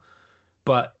people.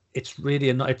 But it's really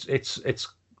it's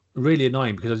really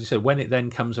annoying because, as you said, when it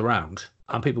then comes around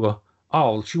and people go,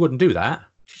 "Oh, she wouldn't do that."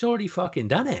 She's already fucking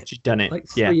done it. She's done it like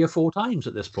 3 or 4 times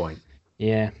at this point.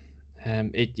 Yeah.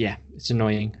 It's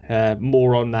annoying.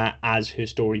 More on that as her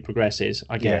story progresses,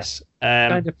 I guess.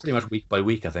 Kind of pretty much week by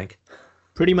week, I think.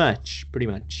 Pretty much.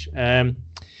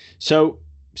 So,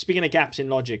 speaking of gaps in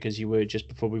logic, as you were just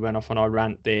before we went off on our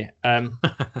rant there,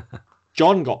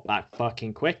 Jon got back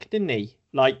fucking quick, didn't he?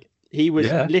 Like, he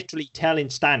was literally telling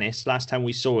Stannis last time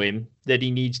we saw him that he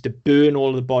needs to burn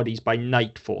all the bodies by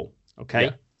nightfall. Okay?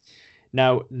 Yeah.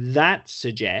 Now, that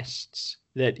suggests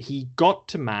that he got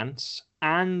to Mance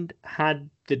and had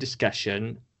the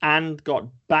discussion and got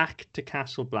back to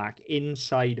Castle Black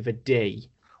inside of a day,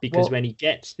 because when he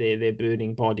gets there, they're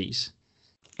burning bodies.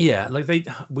 Yeah, like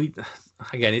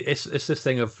it's this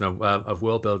thing of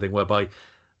world building whereby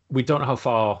we don't know how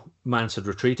far Mance had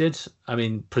retreated. I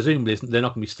mean, presumably they're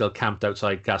not going to be still camped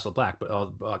outside Castle Black,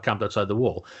 or camped outside the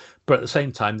wall. But at the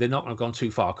same time, they're not going to have gone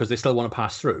too far because they still want to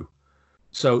pass through.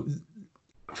 So,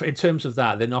 in terms of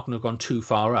that, they're not going to have gone too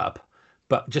far up,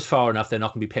 but just far enough they're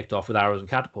not going to be picked off with arrows and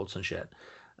catapults and shit.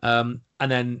 And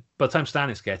then by the time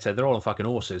Stannis gets there, they're all on fucking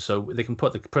horses, so they can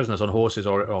put the prisoners on horses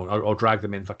or drag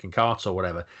them in fucking carts or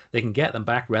whatever. They can get them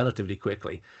back relatively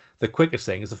quickly. The quickest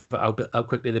thing is how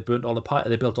quickly they built all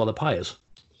the pyres.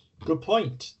 Good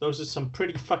point. Those are some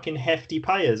pretty fucking hefty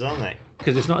pyres, aren't they?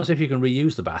 Because it's not as if you can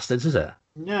reuse the bastards, is it?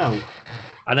 No.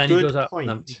 And then he goes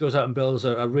out and builds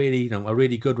a really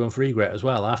good one for Ygritte as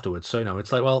well afterwards. So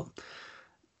it's like, well,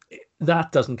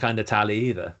 that doesn't kind of tally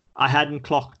either. I hadn't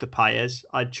clocked the pyres.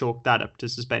 I'd chalked that up to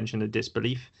suspension of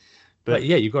disbelief. But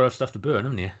yeah, you've got to have stuff to burn,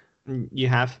 haven't you? You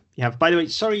have. By the way,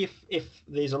 sorry if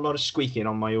there's a lot of squeaking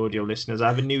on my audio listeners. I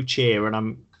have a new chair and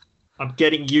I'm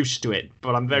getting used to it,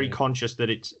 but I'm very conscious that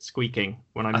it's squeaking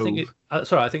when I move.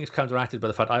 I think it's counteracted by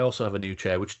the fact I also have a new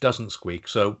chair which doesn't squeak.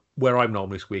 So where I'm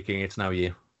normally squeaking, it's now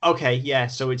you. Okay, yeah,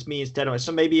 so it's me instead of...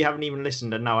 So maybe you haven't even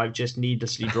listened, and now I've just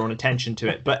needlessly drawn attention to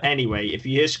it. But anyway, if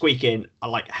you hear squeaking,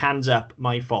 like, hands up,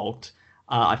 my fault.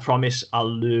 I promise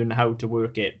I'll learn how to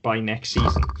work it by next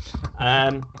season.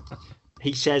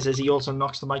 He says as he also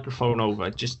knocks the microphone over.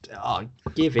 Just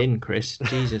give in, Chris.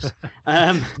 Jesus.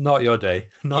 Not your day.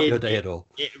 Not your day at all.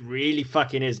 It really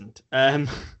fucking isn't.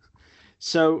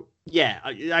 So... yeah,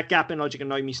 that gap in logic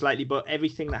annoyed me slightly, but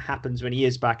everything that happens when he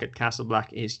is back at Castle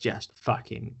Black is just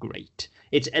fucking great.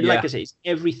 It's like I say, it's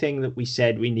everything that we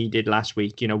said we needed last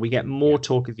week. You know, we get more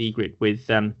talk of Ygritte with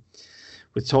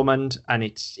Tormund, and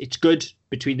it's good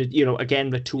between the, you know,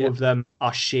 again, the two of them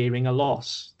are sharing a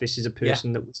loss. This is a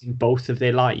person that was in both of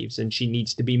their lives, and she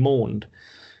needs to be mourned.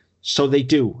 So they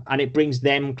do, and it brings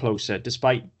them closer,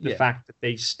 despite the fact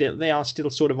that they are still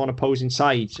sort of on opposing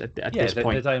sides at this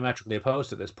point. They're diametrically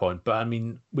opposed at this point. But I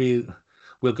mean, we'll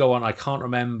go on. I can't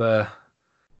remember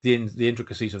the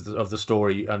intricacies of the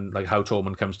story and like how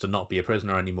Tormund comes to not be a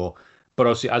prisoner anymore. But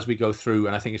obviously, as we go through,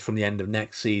 and I think it's from the end of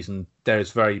next season,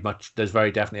 there's very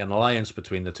definitely an alliance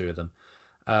between the two of them,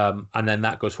 and then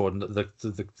that goes forward, and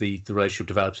the relationship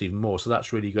develops even more. So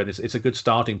that's really good. It's a good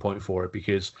starting point for it,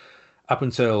 because up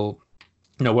until,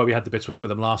 you know, where we had the bits with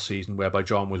them last season, whereby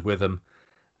Jon was with them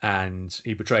and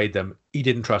he betrayed them, he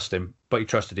didn't trust him, but he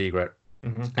trusted Ygritte,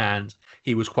 and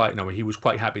he was quite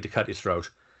happy to cut his throat.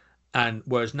 And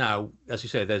whereas now, as you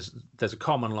say, there's a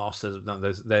common loss,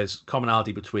 there's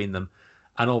commonality between them,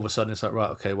 and all of a sudden it's like,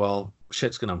 right, okay, well,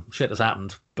 shit has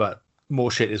happened, but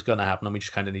more shit is gonna happen, and we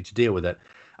just kind of need to deal with it.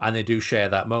 And they do share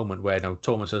that moment where, you know,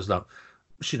 Tormund says, look,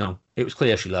 it was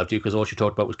clear she loved you because all she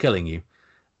talked about was killing you.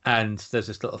 And there's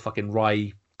this little fucking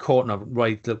corner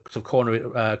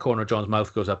of Jon's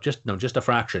mouth goes up just a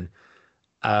fraction,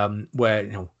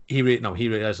 where he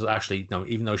realizes actually,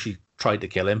 even though she tried to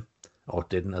kill him or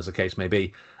didn't, as the case may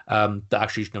be, that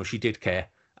actually she did care,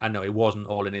 and it wasn't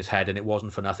all in his head, and it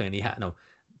wasn't for nothing, and he had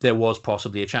there was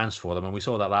possibly a chance for them, and we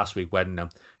saw that last week when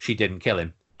she didn't kill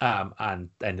him and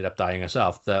ended up dying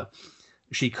herself, that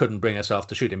she couldn't bring herself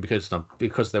to shoot him because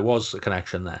there was a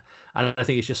connection there. And I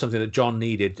think it's just something that Jon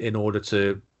needed in order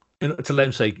to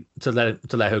let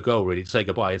her go, really, to say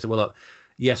goodbye. He said, well, look,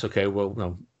 yes, okay,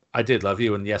 well, I did love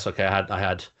you, and yes, okay,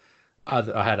 there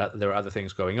were other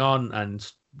things going on,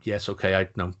 and yes, okay,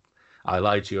 I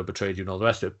lied to you, I betrayed you, and all the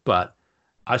rest of it, but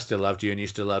I still loved you, and you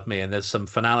still loved me, and there's some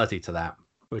finality to that,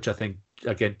 which I think,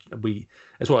 again,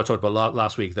 it's what I talked about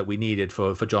last week, that we needed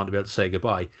for Jon to be able to say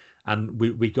goodbye. And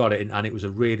we got it, and it was a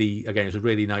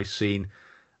really nice scene,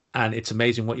 and it's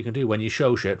amazing what you can do when you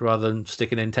show shit rather than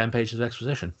sticking in 10 pages of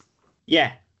exposition.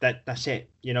 Yeah, that's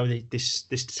it. You know, this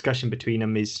discussion between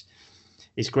them is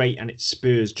great, and it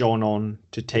spurs Jon on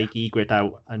to take Ygritte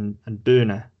out and burn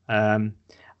her.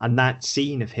 And that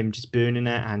scene of him just burning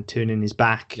her and turning his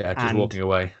back, just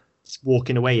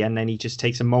walking away, and then he just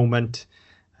takes a moment.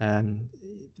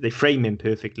 They frame him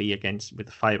perfectly with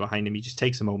the fire behind him. He just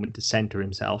takes a moment to center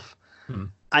himself,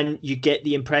 and you get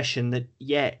the impression that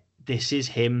this is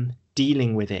him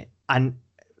dealing with it, and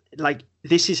like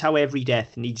this is how every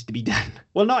death needs to be done.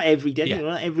 Well, not every death,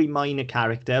 not every minor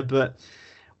character, but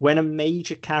when a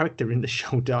major character in the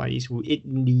show dies, it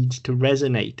needs to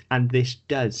resonate, and this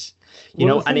does.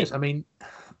 I mean,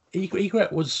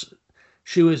 Ygritte was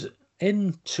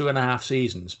in 2.5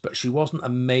 seasons, but she wasn't a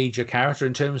major character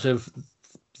in terms of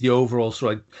the overall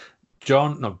story.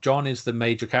 Jon is the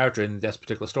major character in this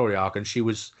particular story arc, and she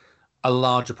was a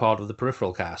larger part of the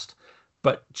peripheral cast.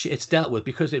 But it's dealt with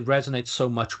because it resonates so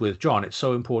much with Jon. It's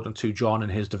so important to Jon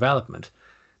and his development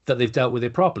that they've dealt with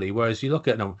it properly. Whereas you look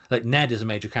at like Ned is a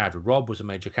major character, Robb was a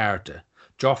major character,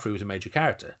 Joffrey was a major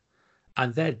character,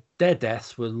 and their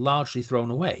deaths were largely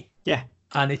thrown away. Yeah,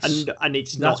 and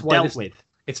it's not dealt with.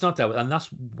 It's not dealt with, and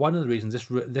that's one of the reasons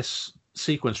this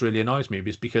sequence really annoys me,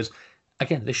 is because,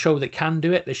 again, they show they can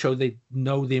do it. They show they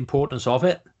know the importance of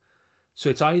it. So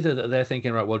it's either that they're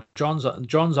thinking, right, well, Jon's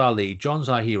our lead, Jon's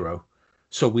our hero,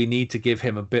 so we need to give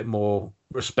him a bit more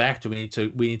respect. We need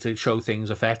to show things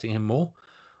affecting him more,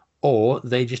 or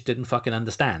they just didn't fucking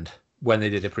understand when they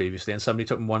did it previously, and somebody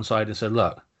took them one side and said,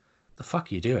 "Look, the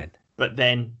fuck are you doing?" But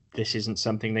then this isn't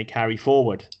something they carry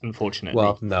forward, unfortunately.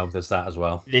 Well, no, there's that as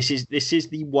well. This is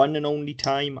the one and only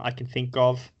time I can think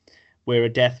of where a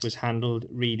death was handled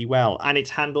really well. And it's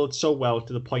handled so well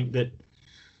to the point that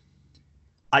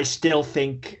I still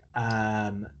think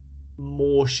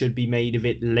more should be made of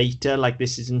it later. Like,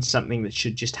 this isn't something that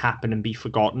should just happen and be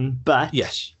forgotten. But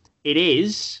yes, it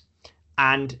is.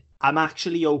 And I'm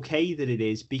actually okay that it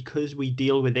is, because we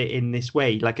deal with it in this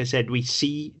way. Like I said, we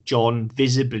see Jon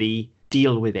visibly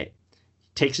deal with it.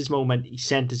 He takes his moment, he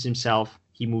centers himself,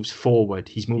 he moves forward.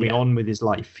 He's moving on with his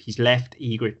life. He's left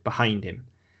Ygritte behind him.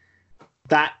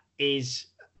 That is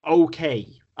okay.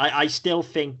 I still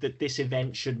think that this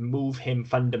event should move him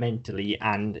fundamentally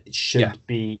and should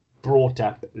be brought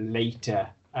up later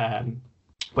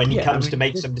when he comes to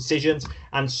make some decisions,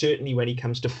 and certainly when he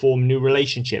comes to form new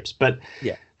relationships. But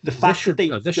the fact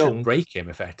that this should break him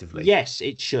effectively. Yes,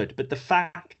 it should. But the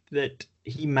fact that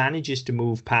he manages to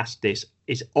move past this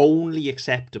is only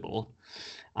acceptable,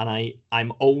 and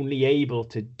I'm only able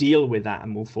to deal with that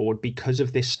and move forward because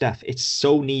of this stuff. It's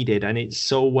so needed and it's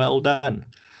so well done.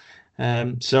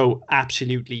 So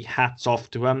absolutely hats off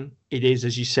to him. It is,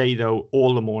 as you say, though,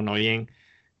 all the more annoying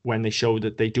when they show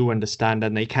that they do understand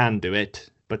and they can do it,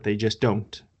 but they just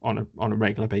don't on a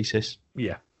regular basis.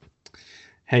 Yeah.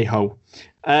 Hey ho.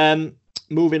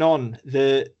 Moving on,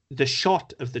 the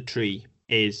shot of the tree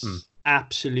is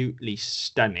absolutely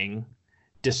stunning,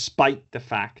 despite the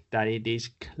fact that it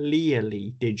is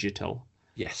clearly digital.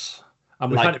 Yes, and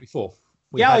we've had it before.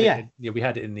 We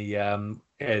had it in the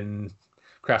in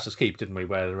Crassus Keep, didn't we?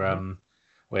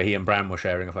 Where he and Bran were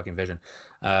sharing a fucking vision.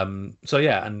 So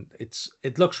yeah, and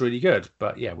it looks really good,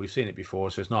 but yeah, we've seen it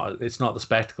before, so it's not the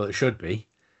spectacle it should be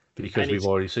because we've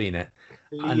already seen it.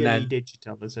 And then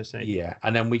digital, as I say. Yeah,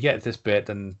 and then we get this bit,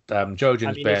 and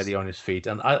Jojen's barely on his feet,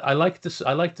 and I like this.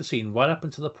 I like the scene right up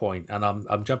until the point, and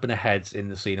I'm jumping ahead in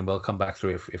the scene, and we'll come back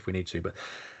through if we need to. But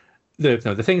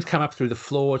the things come up through the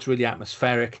floor. It's really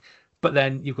atmospheric. But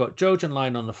then you've got Jojen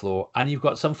lying on the floor, and you've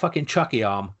got some fucking Chucky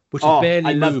arm, which is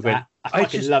barely moving. That. I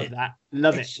fucking love that.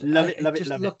 Love it. It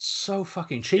just looks so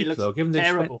fucking cheap, though. Given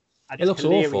terrible. It looks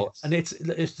awful, and it's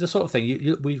the sort of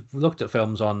thing we've looked at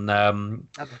films on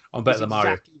Better Than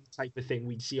Mario. Exactly the type of thing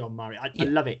we'd see on Mario. I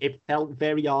love it. It felt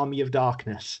very Army of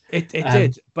Darkness. It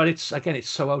did, but it's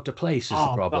so out of place. Is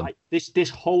the problem? This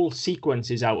whole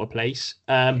sequence is out of place.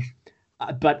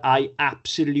 But I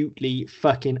absolutely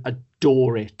fucking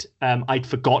adore it. I'd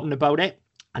forgotten about it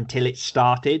until it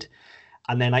started,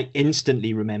 and then I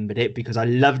instantly remembered it because I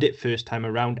loved it first time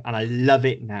around, and I love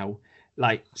it now.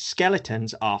 Like,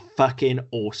 skeletons are fucking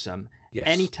awesome. Yes.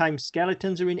 Anytime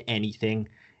skeletons are in anything,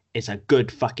 it's a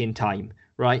good fucking time,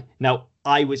 right? Now,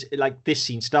 I was like, this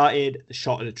scene started, the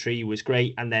shot of the tree was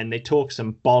great, and then they talk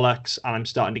some bollocks, and I'm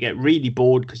starting to get really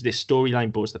bored because this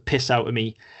storyline bores the piss out of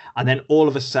me. And then all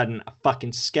of a sudden, a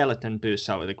fucking skeleton bursts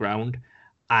out of the ground,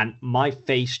 and my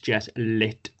face just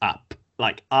lit up.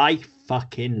 Like, I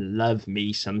fucking love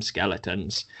me some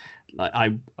skeletons. Like,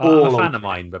 I'm a fan of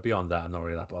mine, but beyond that, I'm not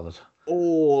really that bothered.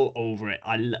 All over it.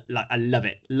 I love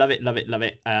it. Love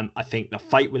it. I think the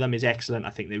fight with them is excellent. I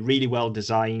think they're really well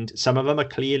designed. Some of them are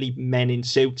clearly men in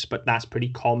suits, but that's pretty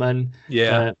common.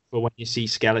 Yeah. For when you see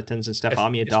skeletons and stuff.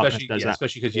 Army of Darkness does that.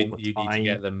 Especially because you need to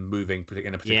get them moving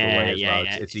in a particular way as well.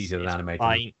 It's easier than animating.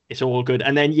 Fine. It's all good.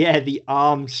 And then, the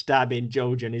arm stabbing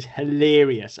Jojen is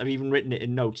hilarious. I've even written it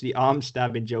in notes. The arm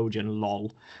stabbing Jojen,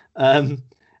 lol.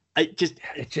 It just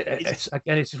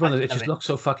one of it just looks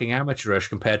so fucking amateurish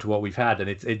compared to what we've had, and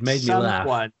it made me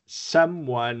laugh.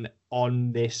 Someone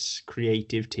on this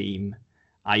creative team,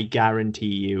 I guarantee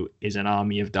you, is an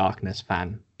Army of Darkness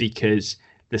fan, because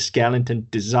the skeleton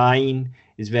design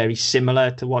is very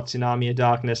similar to what's in Army of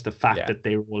Darkness. The fact that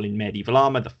they're all in medieval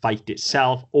armor, the fight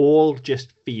itself, all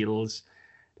just feels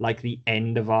like the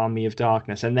end of Army of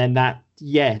Darkness. And then that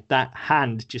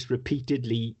hand just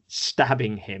repeatedly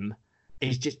stabbing him.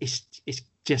 It's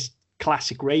just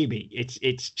classic Raimi.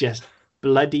 It's just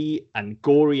bloody and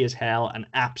gory as hell and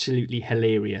absolutely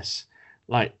hilarious.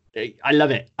 Like, I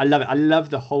love it. I love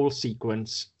the whole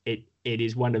sequence. It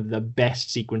is one of the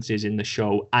best sequences in the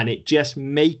show, and it just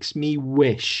makes me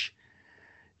wish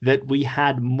that we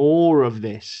had more of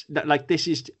this. That, this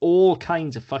is all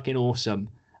kinds of fucking awesome,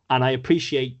 and I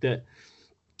appreciate that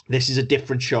this is a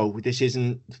different show. This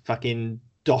isn't fucking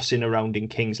dossing around in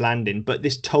King's Landing, but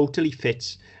this totally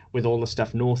fits with all the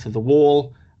stuff north of the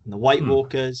Wall and the White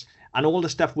Walkers and all the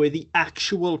stuff where the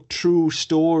actual true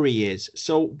story is.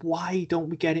 So why don't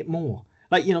we get it more?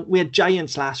 Like, we had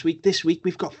giants last week. This week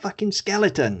we've got fucking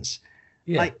skeletons.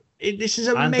 Yeah. This is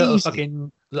amazing. And little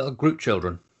fucking little Groot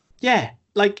children. Yeah,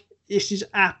 this is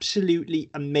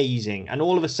absolutely amazing. And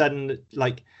all of a sudden,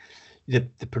 the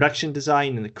production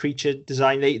design and the creature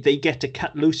design, they get to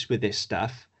cut loose with this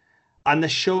stuff. And the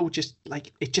show just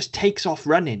it just takes off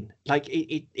running.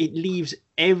 It leaves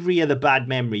every other bad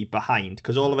memory behind,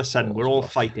 because all of a sudden we're all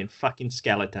fighting fucking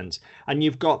skeletons, and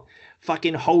you've got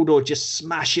fucking Hodor just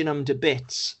smashing them to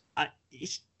bits.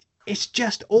 It's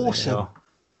just awesome. Yeah.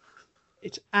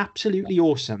 It's absolutely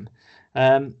awesome.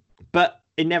 But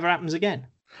it never happens again.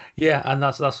 Yeah, and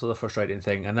that's the frustrating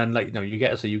thing. And then you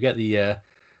get the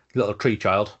little tree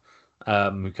child.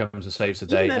 who comes and saves the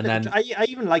day. Even And then I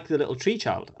even like the little tree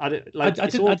child. I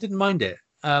didn't mind it.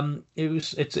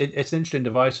 It's an interesting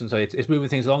device, and so it's moving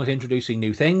things along. It's introducing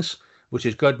new things, which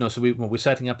is good. No, so we're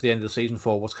setting up the end of the season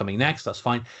for what's coming next. That's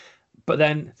fine. But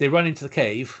then they run into the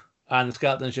cave, and the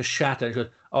skeletons just shatter. And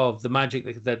go, the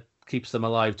magic that keeps them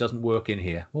alive doesn't work in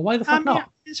here. Well, why the fuck not? Yeah,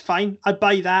 it's fine. I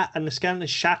buy that, and the skeleton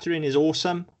shattering is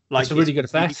awesome. Like, it's a really good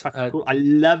effect. Really cool. I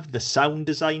love the sound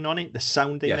design on it. The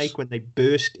sound they make when they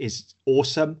burst is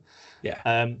awesome.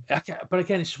 Yeah. But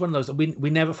again, it's just one of those that we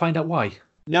never find out why.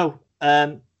 No.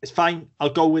 It's fine. I'll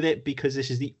go with it because this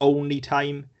is the only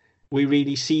time we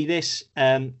really see this.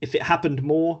 If it happened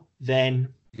more,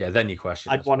 then then you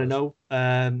question. I'd want to know.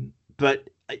 But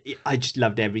I just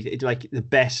loved everything. It's like the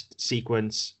best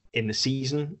sequence in the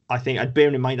season. I think. I'd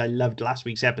bear in mind I loved last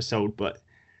week's episode, but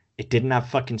it didn't have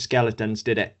fucking skeletons,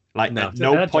 did it? Like, at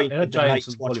no point did the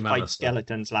Night's Watch fight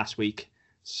skeletons last week.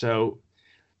 So,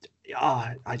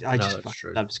 I just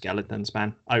love skeletons,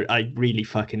 man. I really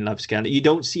fucking love skeletons. You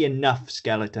don't see enough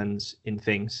skeletons in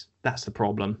things. That's the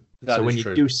problem. So when you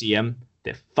do see them,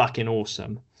 they're fucking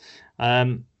awesome.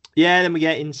 Then we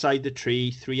get inside the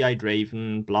tree, three-eyed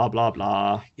raven, blah, blah,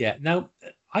 blah. Yeah, now,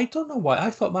 I don't know why. I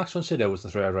thought Max von Sydow was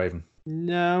the three-eyed raven.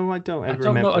 No, I don't ever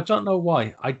remember. I don't know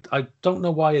why. I don't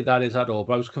know why that is at all,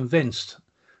 but I was convinced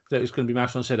that it was going to be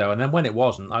Max von Sydow, and then when it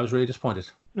wasn't, I was really disappointed.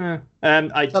 I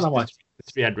don't know why.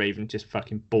 The three-eyed raven just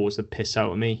fucking bores the piss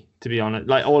out of me, to be honest.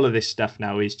 Like, all of this stuff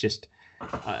now is just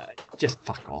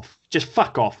fuck off. Just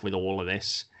fuck off with all of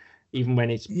this. Even when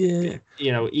it's even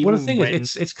well, the thing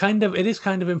is, it is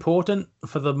kind of important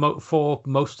for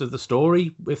most of the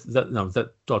story. If that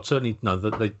certainly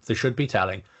that they should be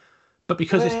telling, but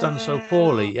because it's done so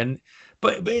poorly,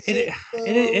 but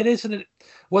it isn't.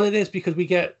 Well, it is because we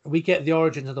get the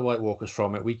origins of the White Walkers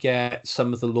from it. We get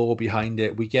some of the lore behind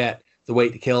it. We get the way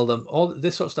to kill them. All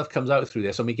this sort of stuff comes out through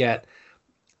this, and we get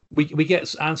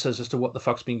answers as to what the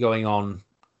fuck's been going on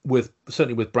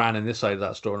certainly with Bran in this side of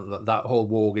that story. That whole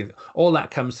war, all that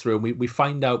comes through, and we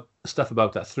find out stuff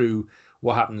about that through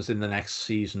what happens in the next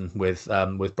season with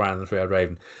Bran and the Three-Eyed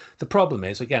Raven. The problem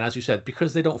is, again, as you said,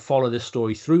 because they don't follow this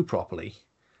story through properly,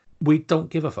 we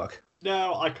don't give a fuck.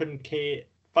 No, I couldn't care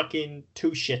fucking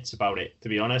two shits about it, to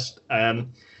be honest.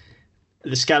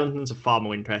 The skeletons are far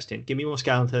more interesting. Give me more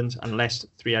skeletons and less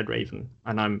three-eyed raven,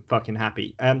 and I'm fucking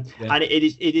happy. And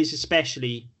it is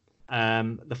especially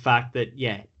the fact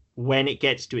that when it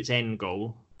gets to its end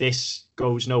goal, this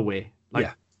goes nowhere.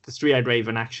 The three-eyed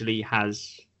raven actually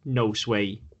has no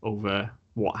sway over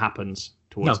what happens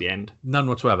towards the end. None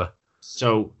whatsoever.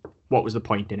 So what was the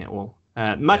point in it all?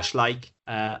 Much like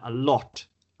a lot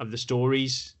of the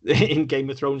stories in Game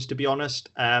of Thrones, to be honest.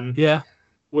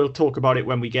 We'll talk about it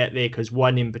when we get there, because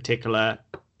one in particular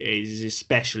is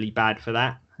especially bad for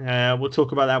that. We'll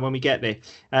talk about that when we get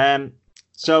there.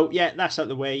 So that's out of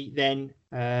the way. Then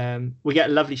we get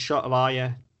a lovely shot of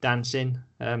Arya dancing,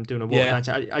 doing a walk dance.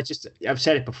 I've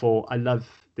said it before. I love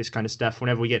this kind of stuff.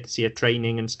 Whenever we get to see her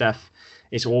training and stuff,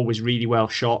 it's always really well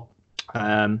shot.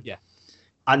 And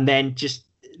then just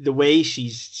the way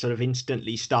she's sort of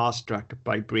instantly starstruck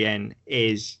by Brienne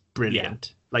is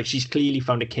brilliant. Like, she's clearly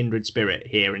found a kindred spirit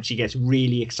here, and she gets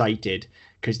really excited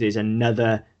because there's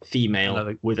another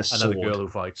female with a sword. Another girl who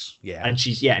fights. And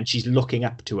she's looking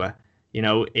up to her.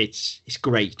 It's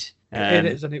great. It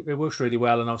is, and it works really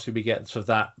well. And obviously, we get sort of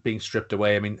that being stripped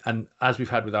away. I mean, and as we've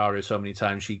had with Arya so many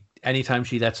times, anytime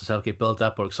she lets herself get built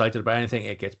up or excited about anything,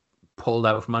 it gets pulled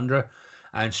out from under her.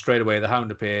 And straight away, the Hound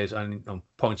appears and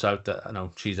points out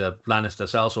that she's a Lannister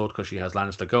sellsword because she has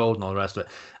Lannister gold and all the rest of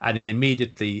it. And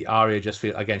immediately, Arya just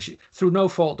feels, again, through no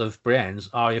fault of Brienne's,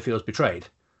 Arya feels betrayed.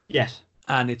 Yes.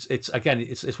 And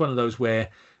it's one of those where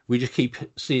we just keep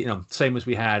seeing, same as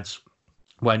we had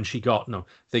when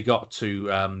they got to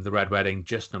the Red Wedding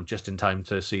just in time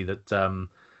to see that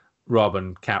Robb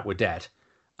and Cat were dead,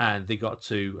 and they got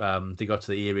to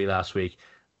the Eyrie last week.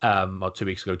 Or 2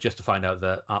 weeks ago, just to find out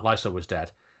that Aunt Lysa was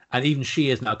dead. And even she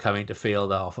is now coming to feel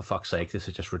that, for fuck's sake, this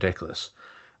is just ridiculous.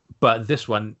 But this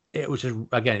one, it was just,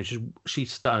 again,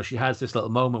 she has this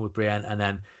little moment with Brienne, and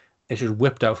then it's just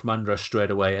whipped out from under her straight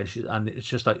away. And it's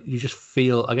just like, you just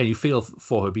feel, again, you feel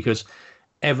for her, because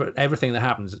everything that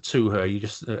happens to her,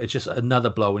 it's just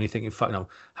another blow, and you're thinking, fuck,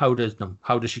 how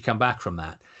does she come back from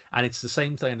that? And it's the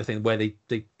same kind of thing where they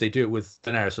do it with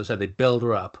Daenerys. So I said they build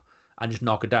her up and just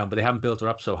knock her down, but they haven't built her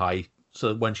up so high, so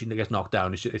that when she gets knocked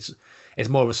down, it's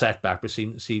more of a setback, but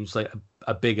seems like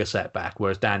a bigger setback.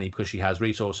 Whereas Dany, because she has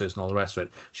resources and all the rest of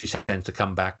it, she tends to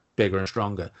come back bigger and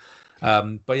stronger.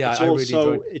 But yeah, I really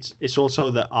enjoyed. It's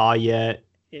also that Arya,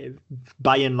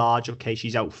 by and large, okay,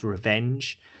 she's out for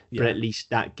revenge, but at least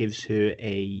that gives her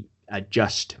a a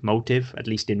just motive, at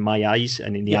least in my eyes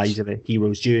and in the eyes of a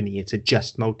hero's journey. It's a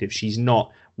just motive. She's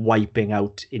not wiping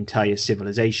out entire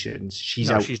civilizations.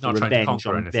 She's out for revenge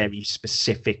on very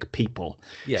specific people.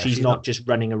 Yeah, she's not just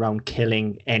running around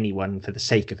killing anyone for the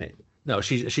sake of it. No,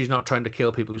 she's not trying to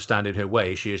kill people who stand in her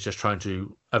way. She is just trying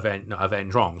to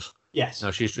avenge wrongs. Yes.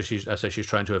 No, she's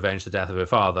trying to avenge the death of her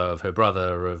father, of her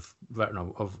brother, of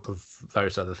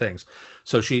various other things.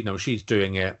 So she's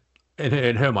doing it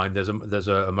in her mind. There's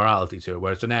a morality to it.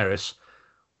 Whereas Daenerys,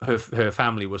 her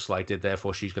family was slighted,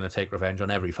 therefore she's going to take revenge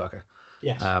on every fucker.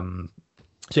 Yes. So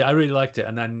yeah, I really liked it,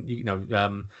 and then we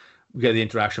get the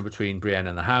interaction between Brienne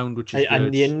and the Hound, which is and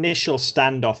good. The initial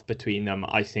standoff between them,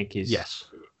 I think, is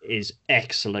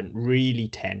excellent, really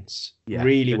tense,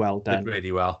 really well done,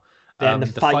 really well. Then the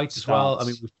fight as well. I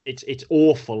mean, it's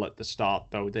awful at the start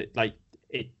though. That like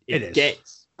it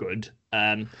gets good.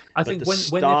 I think when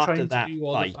they're trying to do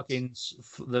all the fucking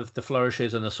the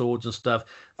flourishes and the swords and stuff,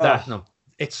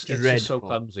 it's just so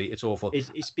clumsy. It's awful.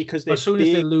 It's because as soon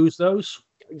as they lose those,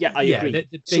 I agree.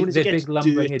 They're big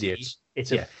lumbering idiots.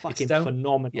 It's a fucking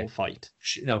phenomenal fight.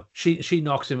 She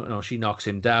knocks him. No, she knocks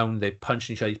him down. They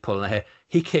punch each other. He's pulling her hair.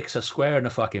 He kicks her square in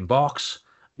the fucking box.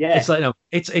 Yeah, it's like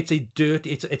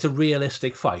it's a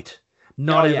realistic fight.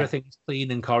 Not everything's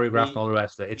clean and choreographed and all the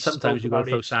rest of it. It's sometimes you've got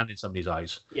to throw sand in somebody's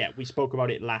eyes. Yeah, we spoke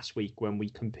about it last week when we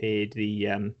compared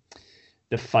the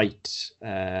fight.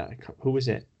 Who was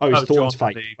it? Oh, it was Thorne's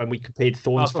fight. When we compared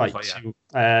Thorne's fight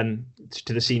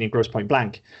to the scene in Grosse Pointe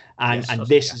Blank, and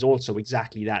this is also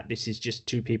exactly that. This is just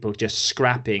two people just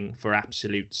scrapping for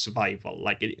absolute survival.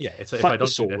 Like it's if I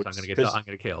don't do this, I'm going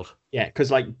to get killed. Yeah,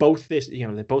 because like both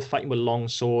they're both fighting with long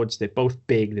swords. They're both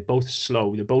big. They're both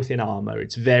slow. They're both in armor.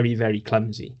 It's very, very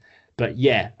clumsy. But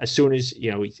yeah, as soon as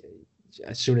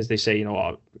they say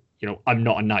I'm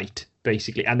not a knight,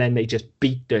 basically, and then they just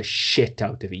beat the shit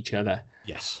out of each other.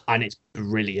 Yes, and it's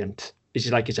brilliant. It's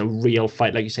just like it's a real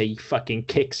fight. Like you say, he fucking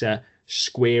kicks her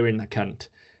square in the cunt.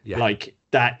 Yeah. Like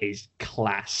that is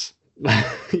class.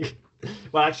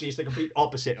 Well, actually, it's the complete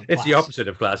opposite of class. It's the opposite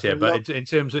of class, yeah. But in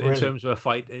terms of a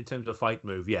fight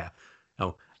move, yeah.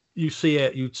 No, you see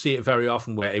it very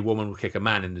often where a woman will kick a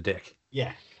man in the dick.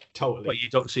 Yeah, totally. But you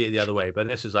don't see it the other way. But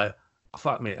this is like,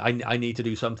 fuck me, I need to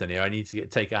do something here. I need to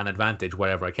take an advantage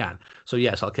wherever I can. So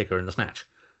yes, I'll kick her in the snatch.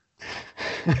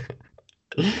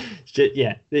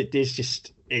 Yeah,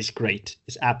 it's great.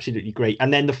 It's absolutely great.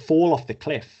 And then the fall off the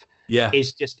cliff. Yeah,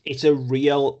 it's a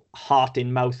real heart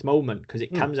in mouth moment because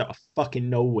it comes out of fucking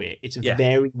nowhere. It's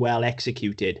very well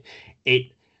executed.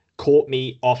 It caught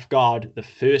me off guard the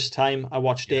first time I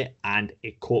watched it, and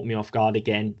it caught me off guard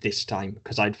again this time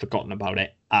because I'd forgotten about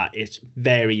it. It's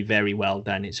very, very well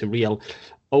done. It's a real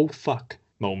oh fuck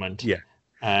moment. Yeah,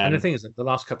 and the thing is that the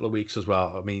last couple of weeks as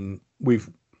well. I mean,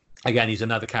 he's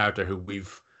another character who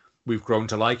we've grown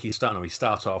to like. He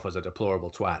starts off as a deplorable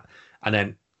twat, and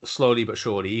then slowly but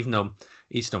surely, even though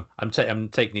I'm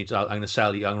taking you, I'm going to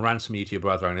sell you, I'm going to ransom you to your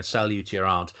brother, I'm going to sell you to your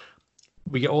aunt.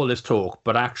 We get all this talk,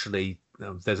 but actually,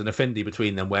 there's an affinity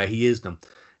between them where he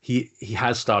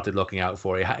has started looking out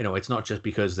for it. It's not just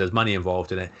because there's money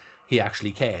involved in it. He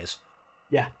actually cares.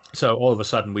 Yeah. So all of a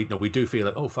sudden, we do feel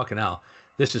like, oh fucking hell,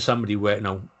 this is somebody where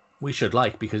we should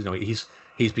like because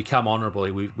he's become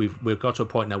honourable. We've got to a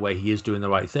point now where he is doing the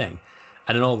right thing,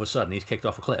 and then all of a sudden he's kicked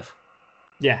off a cliff.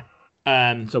 Yeah.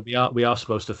 So we are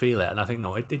supposed to feel it, and I think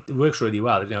it works really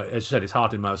well. As you said, it's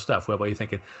heart in mouth stuff whereby you're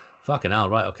thinking, fucking hell,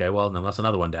 right? Okay, well, no, that's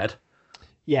another one dead.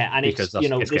 Yeah, and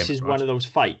this is one of those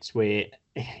fights where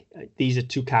these are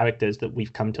two characters that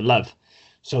we've come to love.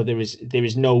 So there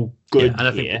is no good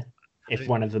here if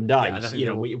one of them dies.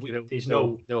 There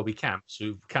will be camps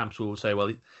who will say,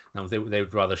 well, they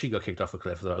would rather she got kicked off a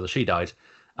cliff rather she died,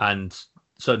 and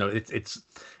so no,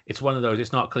 it's one of those.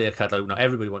 It's not clear cut. Like,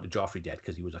 everybody wanted Joffrey dead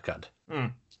because he was a cunt.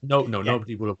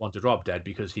 Nobody would have wanted Rob dead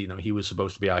because he was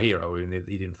supposed to be our hero and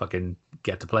he didn't fucking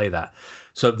get to play that.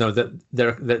 So no,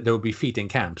 there will be feet in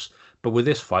camps. But with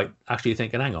this fight, actually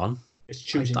thinking, hang on, it's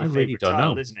choosing your favorite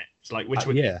child, isn't it? It's like which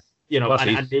one? Yeah,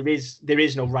 and there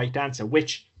is no right answer.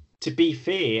 Which, to be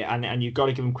fair, and you've got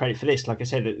to give him credit for this. Like I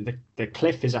said, the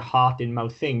cliff is a heart in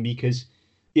mouth thing because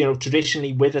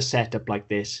traditionally with a setup like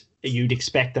this, you'd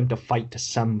expect them to fight to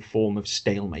some form of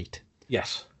stalemate.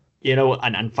 Yes.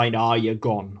 And find Arya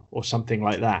gone or something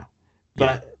like that.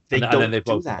 But they don't do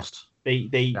that. Lost.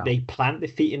 They plant their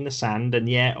feet in the sand and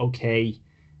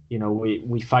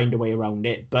we find a way around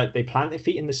it. But they plant their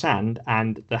feet in the sand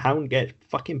and the Hound gets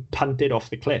fucking punted off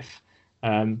the cliff.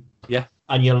 And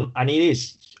it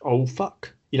is oh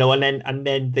fuck. And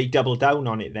then they double down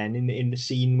on it then in the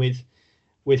scene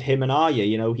with him and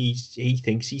Arya. He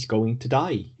thinks he's going to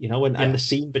die. And the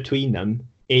scene between them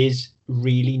is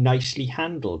really nicely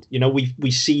handled. You know,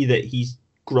 we see that he's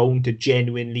grown to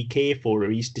genuinely care for her.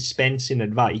 He's dispensing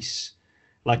advice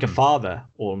like a father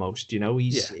almost. You know,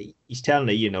 he's telling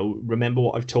her, you know, remember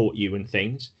what I've taught you and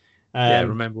things.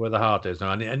 Remember where the heart is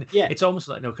now, and it's almost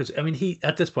like because I mean he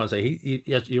at this point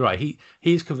yes, you're right.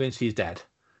 He's convinced he's dead.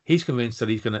 He's convinced that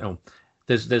he's gonna.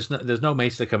 There's no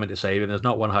mates that come in to save him. There's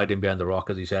not one hiding behind the rock,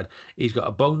 as he said. He's got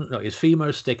a bone. No, his femur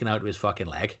is sticking out of his fucking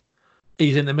leg.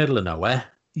 He's in the middle of nowhere.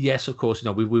 Yes, of course. You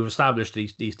know we've established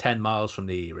these 10 miles from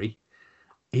the Eyrie.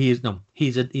 He's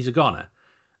a goner.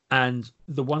 And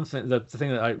the one thing, the thing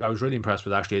that I was really impressed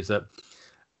with actually is that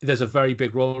there's a very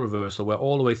big role reversal where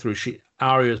all the way through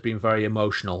Arya has been very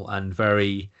emotional and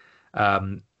very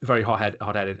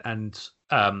hot-headed, and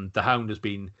the Hound has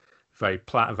been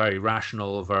very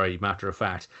rational, very matter of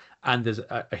fact. And there's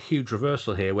a huge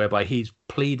reversal here whereby he's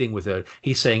pleading with her.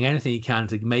 He's saying anything he can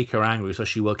to make her angry so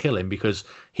she will kill him, because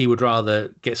he would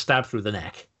rather get stabbed through the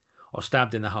neck or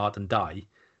stabbed in the heart and die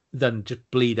than just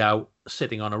bleed out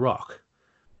sitting on a rock.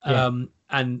 Yeah.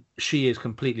 And she is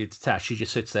completely detached. She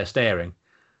just sits there staring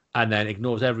and then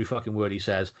ignores every fucking word he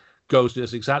says,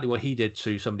 does exactly what he did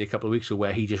to somebody a couple of weeks ago,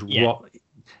 where he just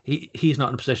he's not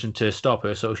in a position to stop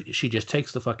her, so she just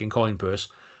takes the fucking coin purse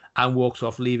and walks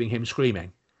off, leaving him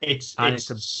screaming. It's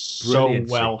so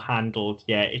well handled.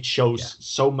 Yeah, it shows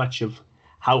so much of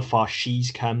how far she's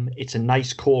come. It's a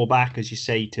nice callback, as you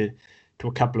say, to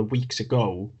a couple of weeks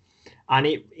ago, and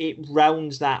it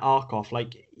rounds that arc off.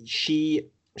 Like she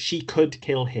could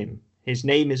kill him. His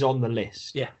name is on the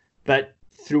list. Yeah, but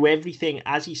through everything,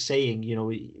 as he's saying, you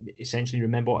know, essentially,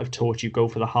 remember what I've taught you, go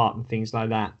for the heart and things like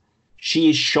that.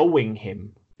 She is showing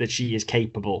him that she is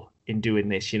capable in doing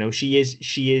this. You know, she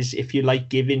is, if you like,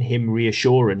 giving him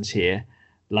reassurance here.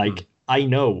 Like, I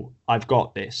know I've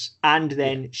got this. And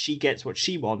then she gets what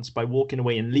she wants by walking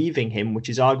away and leaving him, which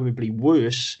is arguably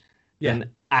worse than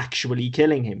actually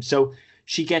killing him. So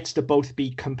she gets to both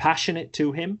be compassionate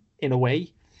to him in a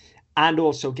way, and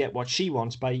also get what she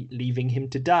wants by leaving him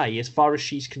to die. As far as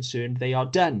she's concerned, they are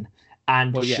done.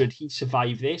 And should he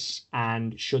survive this,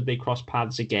 and should they cross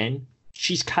paths again,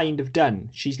 she's kind of done.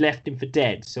 She's left him for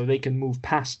dead, so they can move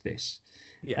past this.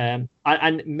 Yeah.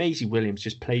 And Maisie Williams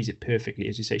just plays it perfectly,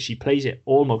 as you say. She plays it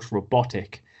almost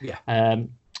robotic. Yeah. And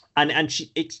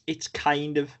it's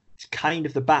kind of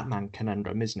the Batman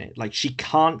conundrum, isn't it? Like, she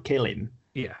can't kill him.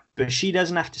 Yeah. But she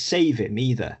doesn't have to save him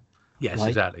either. Yes, right?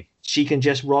 Exactly. She can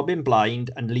just rob him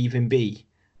blind and leave him be.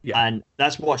 Yeah. And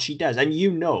that's what she does. And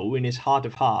you know, in his heart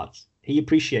of hearts, he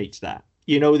appreciates that.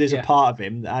 You know, there's a part of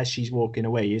him that as she's walking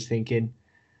away is thinking,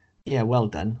 yeah, well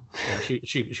done. Yeah,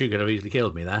 she could have easily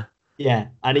killed me there. Yeah.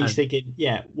 And he's thinking,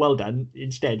 yeah, well done.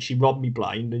 Instead, she robbed me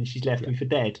blind and she's left me for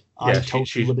dead. I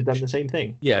totally would have done the same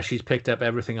thing. Yeah, she's picked up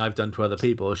everything I've done to other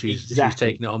people. She's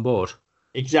taken it on board.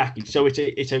 Exactly. So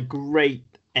it's a great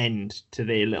end to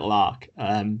their little arc.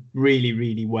 Really,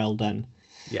 really well done.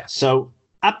 Yeah. So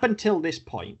up until this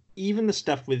point, even the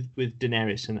stuff with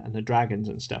Daenerys and the dragons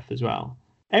and stuff as well,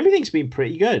 everything's been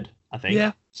pretty good, I think.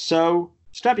 Yeah. So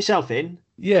strap yourself in.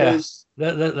 Yeah.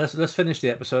 Let's finish the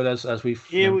episode as we've...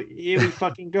 Here we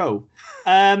fucking go.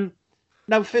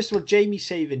 Now, first of all, Jaime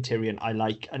saving Tyrion, I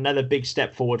like. Another big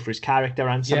step forward for his character,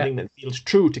 and something that feels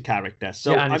true to character.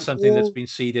 So and it's something that's been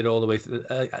seeded all the way through,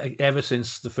 ever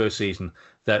since the first season,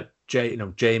 that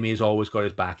Jaime has always got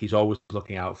his back. He's always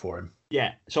looking out for him.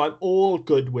 Yeah, so I'm all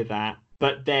good with that.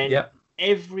 But then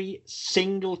every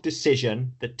single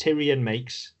decision that Tyrion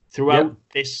makes throughout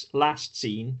this last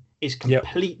scene is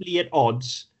completely at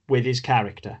odds with his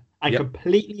character, and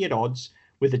completely at odds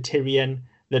with the Tyrion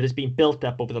that has been built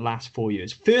up over the last 4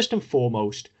 years. First and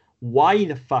foremost, why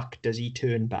the fuck does he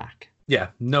turn back? Yeah,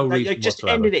 no reason just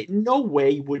whatsoever. Ended it. No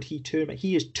way would he turn back.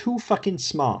 He is too fucking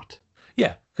smart.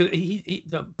 Yeah, because he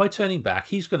by turning back,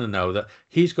 he's going to know that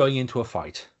he's going into a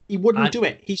fight. He wouldn't do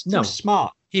it. He's too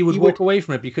smart. He would walk away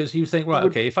from it because he would think, right,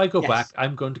 okay, if I go back,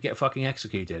 I'm going to get fucking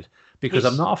executed because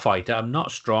I'm not a fighter. I'm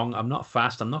not strong. I'm not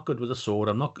fast. I'm not good with a sword.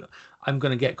 I'm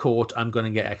going to get caught. I'm going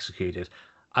to get executed.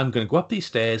 I'm going to go up these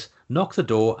stairs, knock the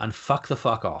door, and fuck the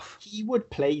fuck off. He would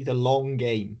play the long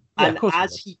game. Yeah, and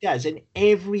as he does in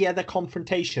every other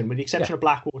confrontation, with the exception of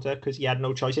Blackwater, because he had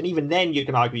no choice. And even then, you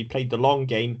can argue he played the long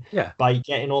game by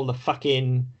getting all the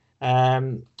fucking...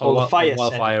 the wildfire.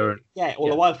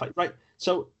 The wildfire. Right.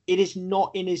 So it is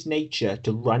not in his nature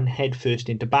to run headfirst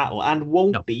into battle, and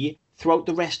won't be throughout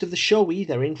the rest of the show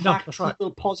either. In fact, he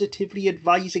will positively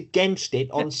advise against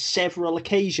it on several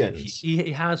occasions.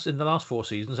 He has in the last 4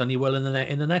 seasons, and he will in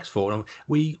the next 4. And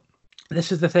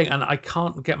this is the thing, and I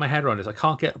can't get my head around this. I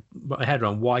can't get my head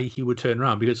around why he would turn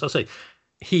around, because I say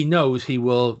he knows he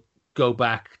will go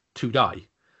back to die.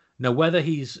 Now,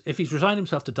 if he's resigned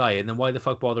himself to dying, then why the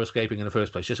fuck bother escaping in the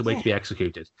first place? Just a way to be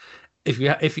executed.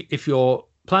 If you're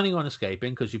planning on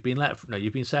escaping because you've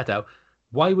been set out,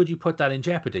 why would you put that in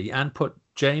jeopardy and put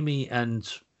Jaime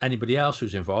and anybody else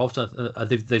who's involved?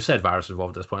 They've said Varys is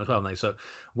involved at this point as well, haven't they? So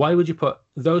why would you put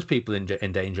those people in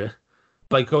danger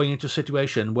by going into a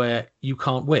situation where you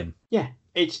can't win? Yeah,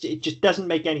 it just doesn't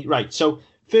make any right. So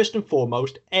first and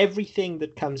foremost, everything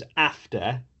that comes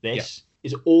after this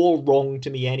is all wrong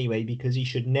to me anyway, because he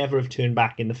should never have turned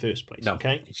back in the first place. No,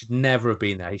 okay, he should never have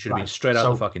been there. He should have been straight out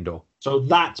the fucking door. So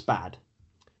that's bad.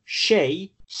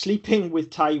 Shay sleeping with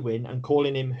Tywin and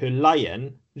calling him her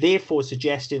lion, therefore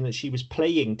suggesting that she was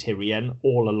playing Tyrion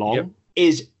all along,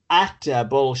 is utter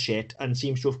bullshit and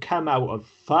seems to have come out of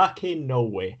fucking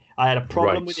nowhere. I had a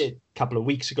problem with it a couple of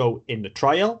weeks ago in the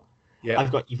trial.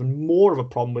 I've got even more of a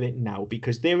problem with it now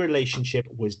because their relationship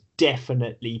was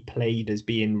definitely played as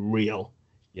being real.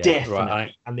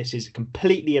 Definitely. And this is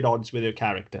completely at odds with her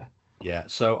character. Yeah,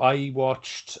 so I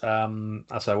watched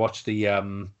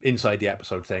the inside the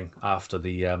episode thing after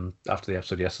the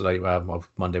episode yesterday,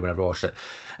 Monday, whenever I watched it,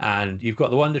 and you've got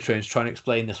the Wonder Twins trying to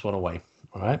explain this one away,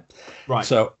 all right? Right.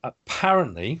 So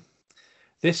apparently,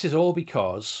 this is all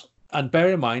because, and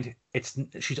bear in mind,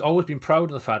 she's always been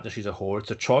proud of the fact that she's a whore.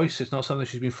 It's a choice. It's not something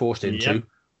she's been forced into. Yep.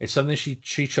 It's something she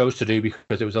chose to do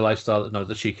because it was a lifestyle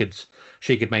that she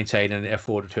could maintain, and it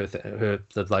afforded her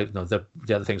the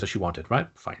other things that she wanted. Right,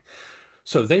 fine.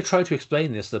 So they tried to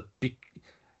explain this that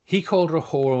he called her a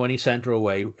whore when he sent her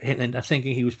away, and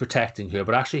thinking he was protecting her,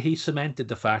 but actually he cemented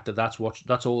the fact that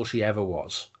that's all she ever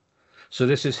was. So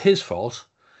this is his fault,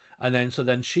 and then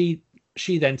she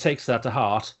then takes that to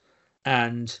heart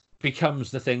and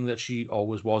becomes the thing that she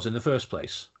always was in the first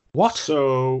place. What?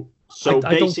 So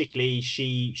basically,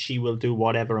 she will do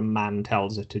whatever a man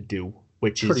tells her to do,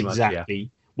 which is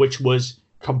which was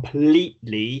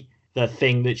completely the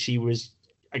thing that she was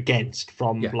against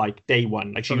from like day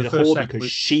one. Like she was a whore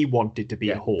because she wanted to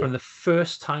be a whore. From the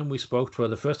first time we spoke to her,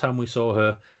 the first time we saw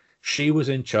her, she was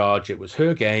in charge. It was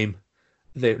her game,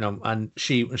 and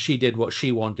she did what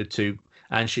she wanted to,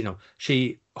 and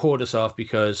she whored herself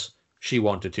because she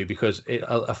wanted to, because it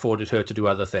afforded her to do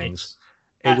other things.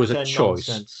 It was a choice,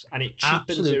 nonsense, and it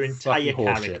cheapens her entire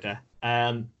character.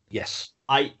 Yes,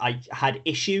 I had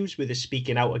issues with her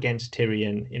speaking out against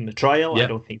Tyrion in the trial. Yep. I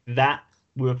don't think that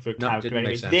worked for her character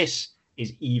anyway. This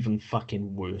is even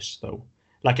fucking worse, though.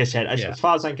 Like I said, as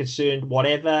far as I'm concerned,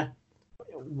 whatever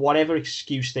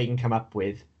excuse they can come up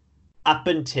with, up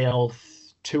until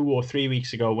 2 or 3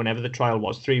 weeks ago, whenever the trial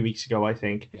was, 3 weeks ago, I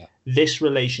think, this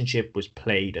relationship was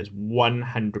played as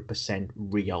 100%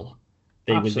 real.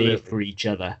 They were there for each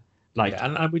other.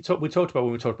 And we talked about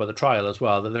when we talked about the trial as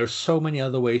well, that there's so many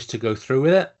other ways to go through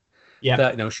with it. Yeah.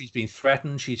 That she's been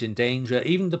threatened, she's in danger.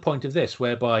 Even the point of this,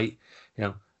 whereby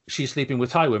she's sleeping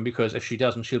with Tywin because if she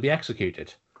doesn't, she'll be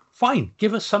executed. Fine,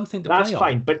 give us something to play on. That's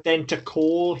fine, but then to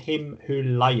call him her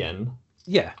lion,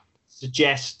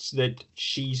 suggests that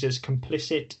she's as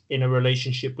complicit in a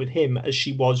relationship with him as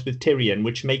she was with Tyrion,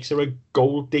 which makes her a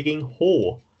gold-digging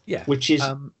whore. Yeah, which is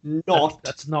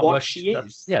that's not what she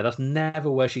is. That's never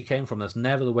where she came from. That's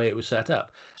never the way it was set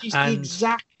up. She's the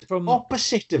exact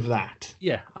opposite of that.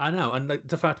 Yeah, I know. And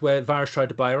the fact where Varys tried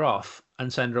to buy her off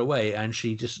and send her away, and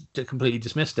she just completely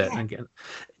dismissed it. And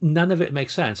none of it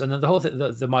makes sense. And then the whole thing,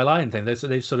 the My Lion thing, they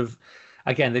sort of,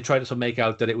 again, they tried to sort of make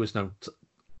out that it was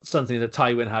something that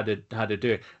Tywin had to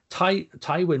do.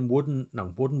 Tywin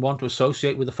wouldn't want to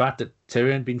associate with the fact that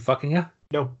Tyrion had been fucking her.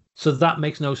 No. So that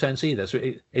makes no sense either. So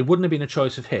it wouldn't have been a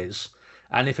choice of his,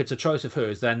 and if it's a choice of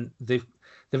hers, then they've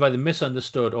either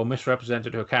misunderstood or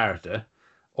misrepresented her character,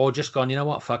 or just gone, you know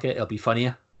what, fuck it, it'll be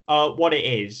funnier. What it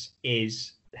is,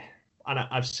 and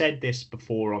I've said this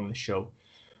before on the show,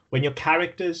 when your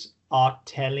characters are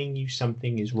telling you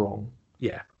something is wrong,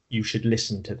 you should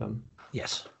listen to them.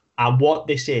 Yes. And what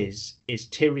this is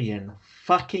Tyrion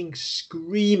fucking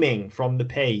screaming from the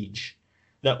page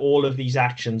that all of these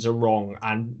actions are wrong,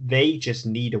 and they just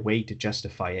need a way to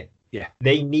justify it. Yeah.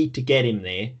 They need to get him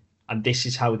there, and this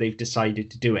is how they've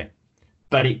decided to do it.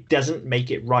 But it doesn't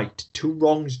make it right. 2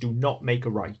 wrongs do not make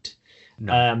a right.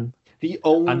 No. The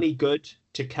only good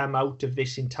to come out of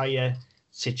this entire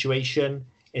situation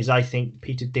is, I think,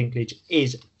 Peter Dinklage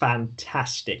is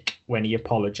fantastic when he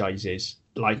apologizes.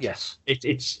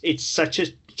 It's such a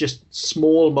just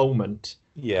small moment.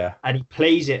 Yeah, and he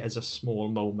plays it as a small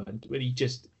moment where he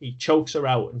chokes her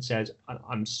out and says,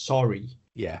 "I'm sorry."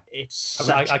 Yeah, it's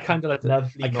I kind of like the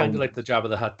Jabba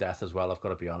the Hutt death as well. I've got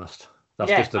to be honest.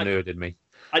 That's just the nerd in me.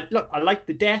 I like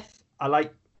the death.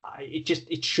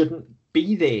 It shouldn't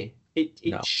be there.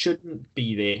 It shouldn't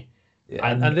be there. Yeah,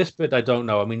 and this bit I don't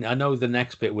know. I mean, I know the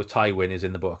next bit with Tywin is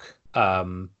in the book,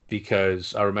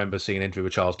 because I remember seeing an interview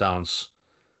with Charles Dance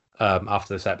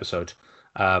after this episode.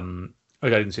 I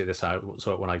didn't see this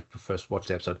so when I first watched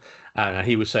the episode, and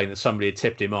he was saying that somebody had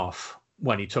tipped him off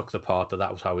when he took the part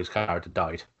that was how his character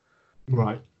died.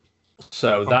 Right.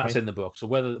 So that's in the book. So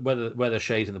whether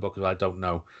Shay's in the book, I don't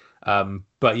know.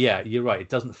 But yeah, you're right. It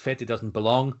doesn't fit. It doesn't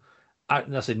belong.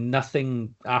 I said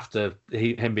nothing after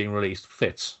him being released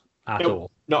fits at all.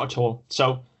 Not at all.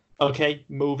 So okay,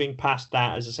 moving past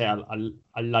that, as I say,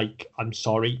 I'm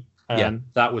sorry.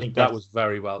 That was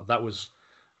very well. That was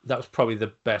probably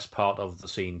the best part of the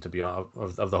scene, to be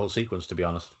honest, of the whole sequence, to be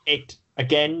honest. It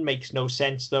again makes no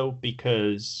sense though,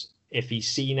 because if he's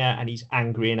seen her and he's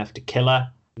angry enough to kill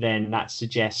her, then that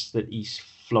suggests that he's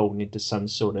flown into some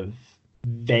sort of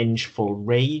vengeful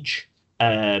rage,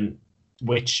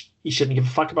 which he shouldn't give a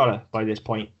fuck about her by this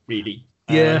point, really.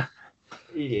 Yeah.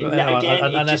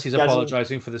 Again, unless he's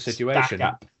apologizing for the situation.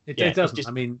 It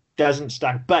doesn't. Doesn't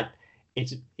stack. But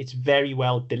it's very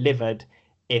well delivered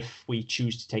if we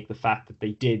choose to take the fact that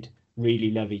they did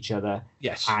really love each other.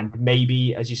 Yes. And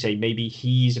maybe, as you say, maybe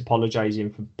he's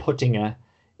apologizing for putting her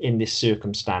in this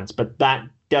circumstance, but that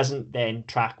doesn't then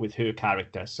track with her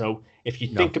character. So if you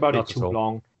think about it too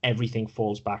long, everything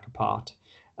falls back apart.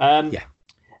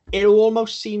 It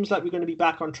almost seems like we're going to be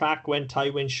back on track when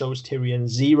Tywin shows Tyrion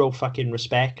zero fucking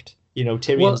respect.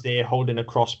 Tyrion's there holding a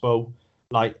crossbow,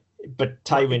 but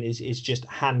Tywin is just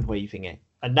hand waving it.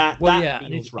 And that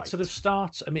feels right. It sort of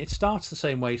starts. It starts the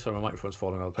same way. Sorry, my microphone's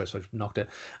falling over, so I've knocked it.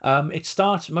 It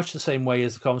starts much the same way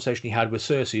as the conversation he had with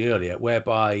Cersei earlier,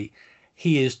 whereby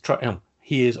he is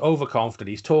overconfident.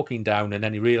 He's talking down, and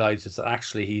then he realizes that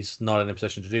actually he's not in a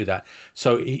position to do that.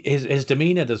 So his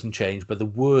demeanor doesn't change, but the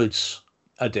words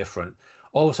are different.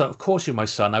 All of a sudden, of course you're my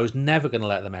son. I was never going to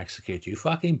let them execute you.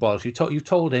 Fucking bollocks! You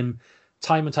told him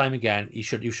time and time again you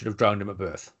should have drowned him at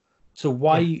birth. So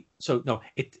why? Yeah. So no,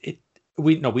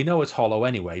 we know it's hollow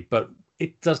anyway, but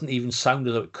it doesn't even sound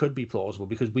as though it could be plausible,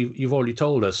 because you've already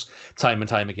told us time and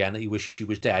time again that you wish he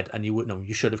was dead, and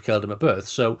you should have killed him at birth.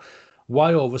 So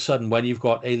why all of a sudden, when you've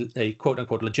got a quote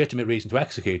unquote legitimate reason to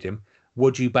execute him,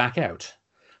 would you back out?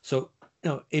 So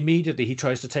immediately he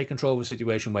tries to take control of a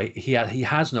situation where he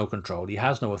has no control, he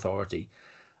has no authority,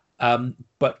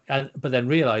 but then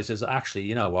realizes that actually,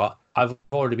 you know what, I've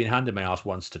already been handed my ass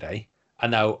once today,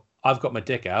 and now I've got my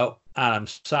dick out and I'm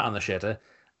sat on the shitter,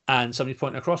 and somebody's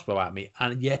pointing a crossbow at me,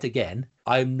 and yet again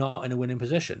I'm not in a winning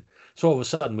position. So all of a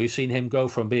sudden we've seen him go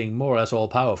from being more or less all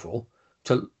powerful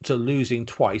to losing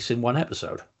twice in one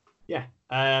episode. Yeah,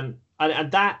 and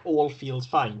that all feels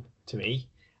fine to me.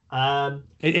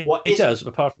 It does,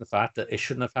 apart from the fact that it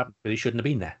shouldn't have happened, but he shouldn't have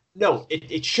been there. No,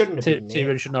 it shouldn't have been there.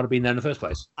 Tyrion should not have been there in the first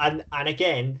place. And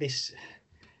again, this,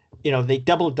 they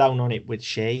doubled down on it with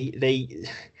Shay.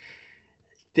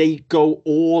 They go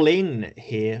all in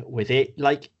here with it.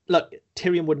 Look,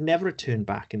 Tyrion would never have turned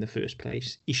back in the first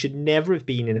place. He should never have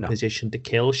been in a position to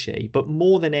kill Shay. But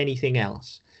more than anything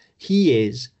else, he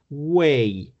is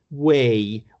way,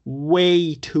 way,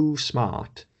 way too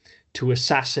smart to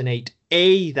assassinate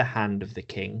A, the Hand of the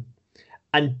King,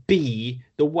 and B,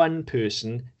 the one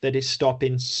person that is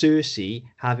stopping Cersei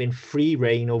having free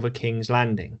reign over King's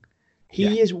Landing.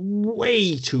 He is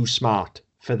way too smart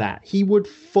for that. He would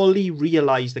fully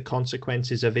realize the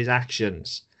consequences of his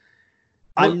actions.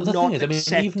 I'm not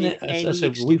accepting any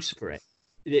excuse for it.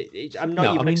 I'm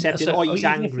not even accepting, he's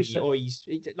angry,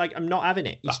 I'm not having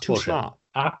it. He's too smart.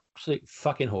 Absolute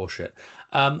fucking horseshit.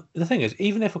 The thing is,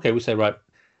 even if, we say, right,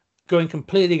 going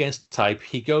completely against the type,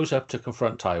 he goes up to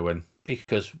confront Tywin,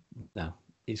 because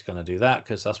he's going to do that,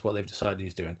 because that's what they've decided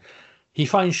he's doing. He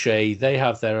finds Shay, they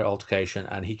have their altercation,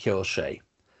 and he kills Shay.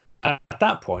 At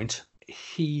that point,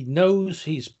 he knows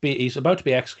he's about to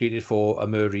be executed for a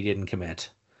murder he didn't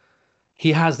commit.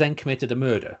 He has then committed a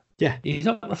murder. Yeah. He's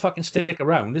not going to fucking stick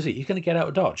around, is he? He's going to get out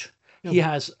of Dodge. No. He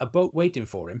has a boat waiting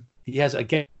for him. He has a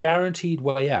guaranteed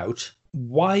way out.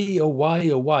 Why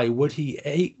would he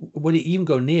even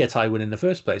go near Tywin in the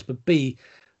first place? But B,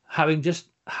 having just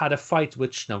had a fight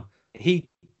which he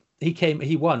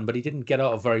won, but he didn't get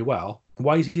out of very well.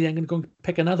 Why is he then going to go and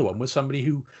pick another one with somebody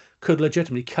who could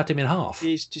legitimately cut him in half?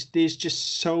 There's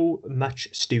just so much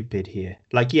stupid here.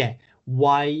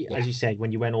 Why, as you said,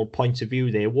 when you went all points of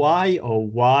view there, why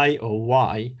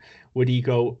would he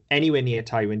go anywhere near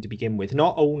Tywin to begin with?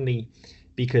 Not only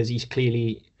because he's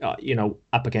clearly,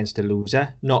 up against a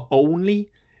loser, not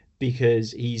only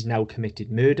because he's now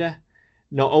committed murder,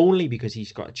 not only because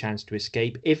he's got a chance to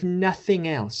escape, if nothing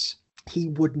else, he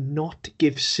would not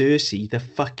give Cersei the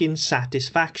fucking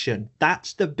satisfaction.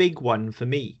 That's the big one for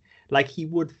me. like he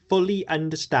would fully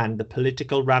understand the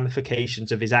political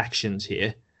ramifications of his actions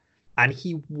here, and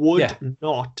he would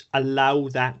not allow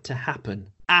that to happen.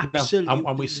 Absolutely. No.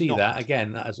 And we see not. that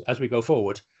again as we go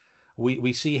forward.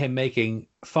 We see him making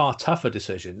far tougher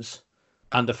decisions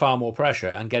under far more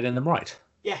pressure and getting them right.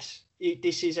 Yes,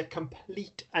 this is a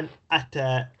complete and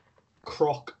utter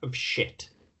crock of shit.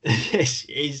 This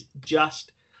is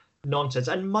just nonsense.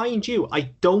 And mind you,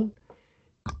 I don't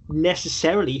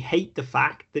necessarily hate the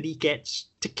fact that he gets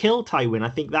to kill Tywin. I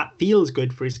think that feels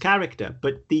good for his character.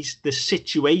 But the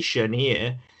situation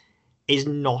here is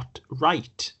not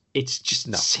right. It's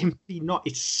just simply not.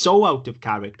 It's so out of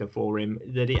character for him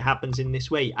that it happens in this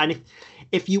way. And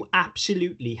if you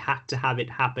absolutely had to have it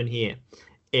happen here,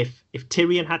 if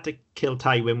Tyrion had to kill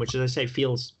Tywin, which, as I say,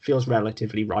 feels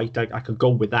relatively right, I could go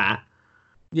with that.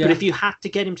 Yeah. But if you had to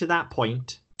get him to that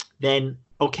point, then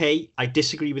okay, I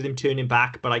disagree with him turning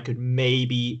back, but I could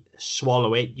maybe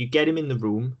swallow it. You get him in the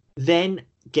room, then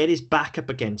get his back up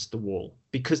against the wall,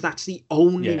 because that's the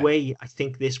only way I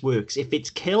think this works. If it's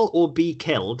kill or be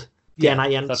killed, then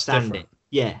I understand it.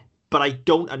 Yeah, but I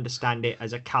don't understand it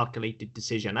as a calculated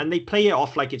decision. And they play it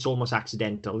off like it's almost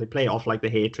accidental. They play it off like the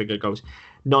hair trigger goes,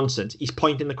 nonsense. He's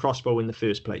pointing the crossbow in the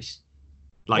first place.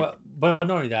 Like, well, but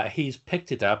not only that, he's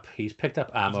picked it up. He's picked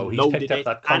up ammo. He's picked up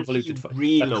that convoluted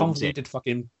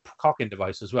fucking cocking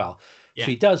device as well. Yeah.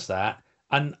 So he does that.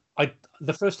 And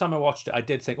the first time I watched it, I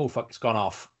did think, oh, fuck, it's gone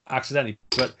off accidentally.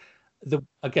 But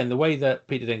the way that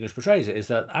Peter Dinklage portrays it is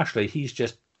that actually he's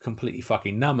just completely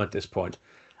fucking numb at this point,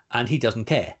 and he doesn't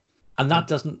care. And that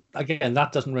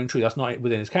doesn't ring true. That's not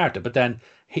within his character. But then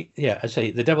I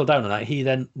say the devil down on that. He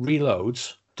then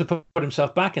reloads to put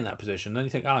himself back in that position. Then you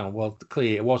think, oh, well,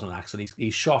 clearly it wasn't an accident.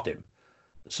 He shot him.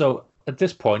 So at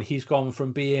this point, he's gone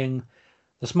from being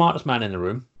the smartest man in the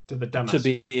room to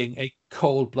being a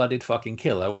cold-blooded fucking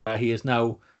killer, where he is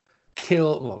now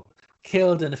killed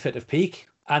in a fit of pique,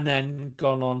 and then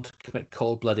gone on to commit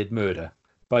cold-blooded murder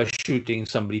by shooting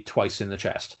somebody twice in the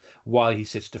chest while he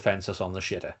sits defenseless on the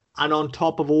shitter. And on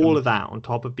top of all of that, on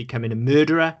top of becoming a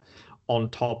murderer, on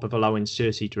top of allowing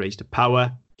Cersei to raise to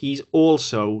power, he's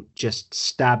also just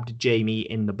stabbed Jaime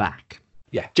in the back.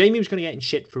 Yeah. Jaime was going to get in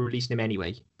shit for releasing him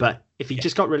anyway, but if he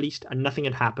just got released and nothing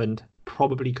had happened,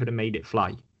 probably could have made it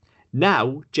fly.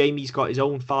 Now, Jaime's got his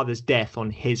own father's death on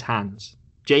his hands.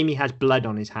 Jaime has blood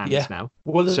on his hands now.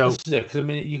 Well, this is it, because I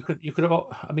mean, you could have.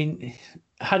 I mean,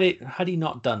 had he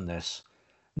not done this,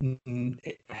 the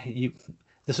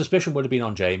suspicion would have been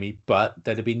on Jaime, but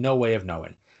there'd be no way of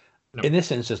knowing. No. In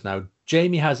this instance, now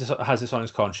Jaime has this on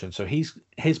his conscience, so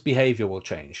his behavior will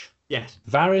change. Yes.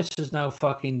 Varys has now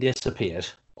fucking disappeared.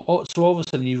 So all of a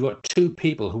sudden, you've got two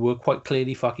people who were quite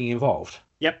clearly fucking involved.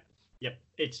 Yep.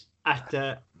 It's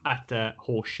utter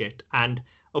horse shit. And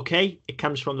okay, it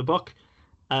comes from the book.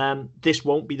 This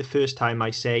won't be the first time I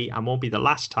say, and won't be the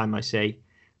last time I say,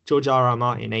 George R.R.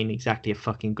 Martin ain't exactly a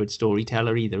fucking good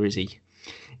storyteller either, is he?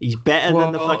 He's better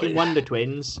than the fucking Wonder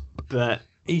Twins, but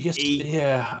he's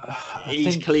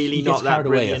clearly not that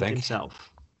brilliant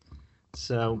himself.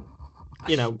 So,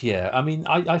 Yeah, I mean,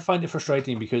 I find it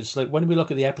frustrating because, like, when we look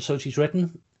at the episodes he's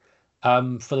written,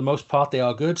 for the most part, they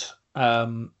are good.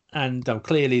 And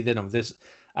clearly, this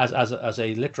as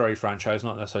a literary franchise,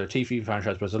 not necessarily a TV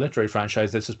franchise, but as a literary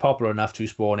franchise, this is popular enough to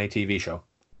spawn a TV show,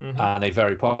 and a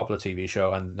very popular TV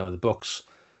show. And the books,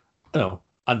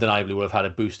 undeniably will have had a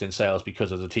boost in sales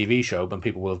because of the TV show, but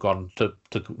people will have gone to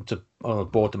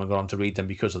bought them and gone on to read them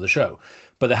because of the show.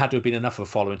 But there had to have been enough of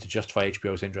a following to justify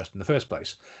HBO's interest in the first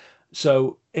place.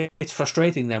 So it's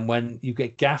frustrating then when you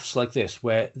get gaffes like this,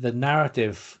 where the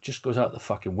narrative just goes out the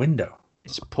fucking window.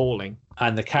 It's appalling.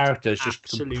 And the characters just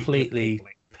completely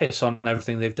piss on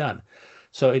everything they've done.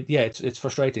 So it's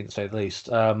frustrating to say the least.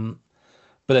 But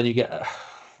then you get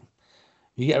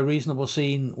a reasonable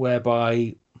scene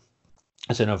whereby,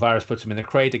 as I know, Varys puts him in the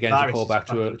crate again to call back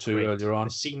to earlier on.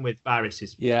 The scene with Varys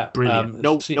is brilliant.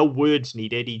 No words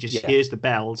needed. He just hears the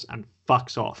bells and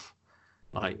fucks off.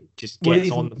 Like, just gets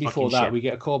on the before fucking that, ship. We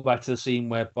get a call back to the scene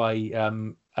whereby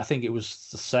I think it was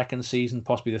the second season,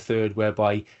 possibly the third,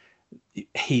 whereby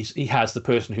he has the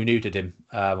person who neutered him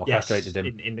or castrated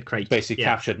him in the crate, basically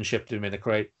captured and shipped him in the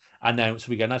crate. And now so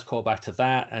we get a nice call back to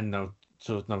that, and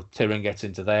so Tyrion gets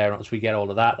into there, and so we get all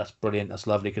of that. That's brilliant. That's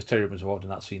lovely because Tyrion was involved in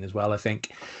that scene as well, I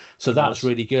think. So that's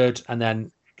really good. And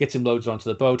then gets him loads onto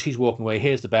the boat. He's walking away.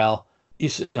 Here's the bell. He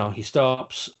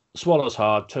stops, swallows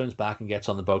hard, turns back, and gets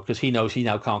on the boat because he knows he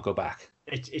now can't go back.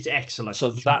 It's excellent. So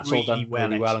that's really all done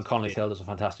really well, and Connolly Hill does a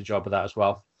fantastic job of that as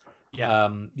well.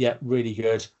 Yeah, really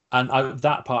good. And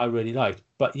that part I really liked.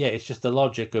 But yeah, it's just the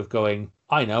logic of going,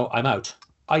 I know, I'm out.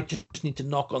 I just need to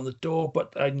knock on the door,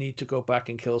 but I need to go back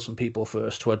and kill some people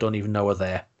first who I don't even know are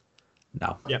there.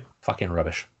 No. Yep. Fucking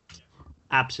rubbish.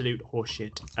 Absolute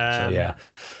horseshit. So yeah.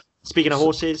 Speaking of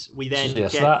horses, we then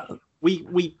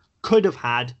we could have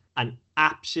had an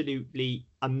absolutely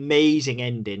amazing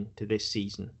ending to this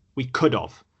season. We could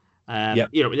have.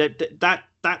 You know,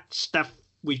 that stuff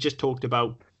we've just talked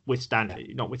about,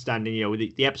 notwithstanding, you know,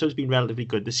 the episode's been relatively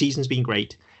good. The season's been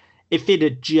great. If it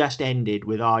had just ended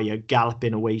with Arya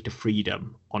galloping away to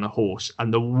freedom on a horse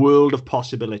and the world of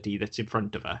possibility that's in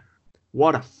front of her,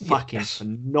 what a fucking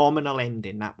phenomenal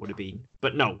ending that would have been.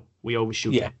 But no, we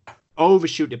overshoot it.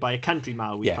 Overshoot it by a country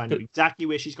mile. We find out exactly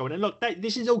where she's going. And look,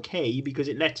 this is okay because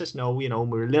it lets us know, you know,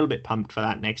 we're a little bit pumped for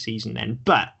that next season then.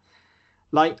 But,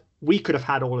 like, we could have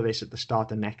had all of this at the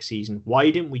start of next season. Why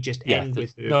didn't we just end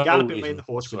with her galloping away on the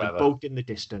horse with a boat in the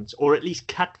distance? Or at least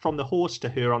cut from the horse to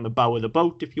her on the bow of the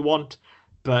boat if you want.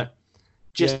 But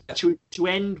just to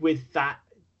end with that,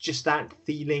 just that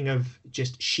feeling of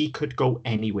just she could go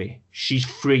anywhere. She's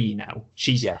free now.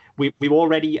 We've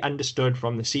already understood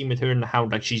from the scene with her and the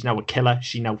Hound, like, she's now a killer.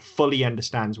 She now fully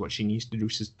understands what she needs to do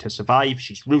to survive.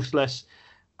 She's ruthless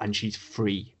and she's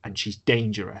free and she's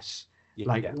dangerous.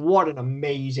 What an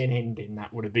amazing ending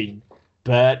that would have been.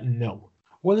 But no.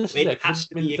 Well, this is it. Has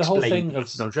to be the whole thing of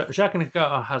Jaqen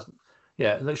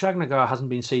H'ghar hasn't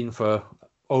been seen for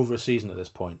over a season at this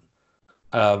point.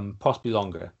 Possibly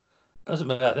longer.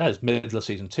 That is middle of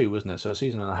season 2, wasn't it? So a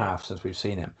season and a half since we've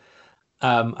seen him.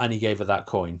 And he gave her that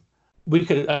coin. We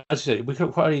could, as I said, we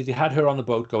could quite easily had her on the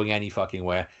boat going any fucking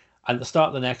where. And at the start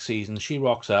of the next season, she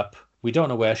rocks up. We don't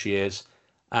know where she is,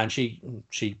 and she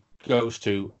goes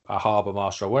to a harbour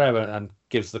master or wherever and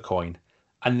gives the coin.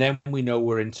 And then we know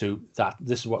we're into that.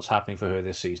 This is what's happening for her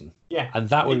this season. Yeah, and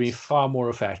that would be far more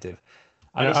effective.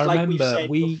 And it's like we've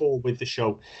said before with the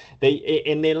show, they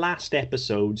in their last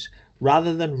episodes,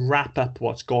 rather than wrap up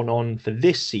what's gone on for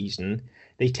this season,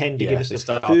 they tend to give us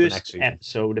the first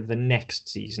episode of the next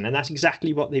season, and that's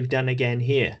exactly what they've done again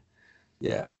here.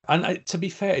 Yeah, and to be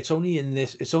fair, it's only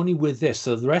with this.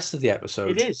 So the rest of the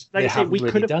episode, it is. Like I said, we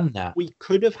could have done that. We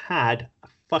could have had a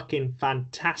fucking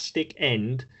fantastic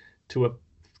end to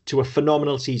a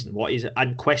phenomenal season. What is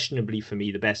unquestionably for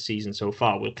me the best season so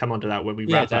far. We'll come on to that when we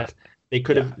wrap up. They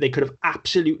could have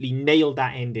absolutely nailed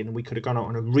that ending, and we could have gone out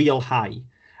on a real high.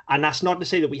 And that's not to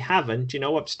say that we haven't. You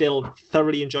know, I've still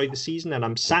thoroughly enjoyed the season, and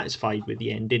I'm satisfied with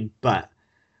the ending. But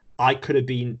I could have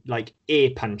been like air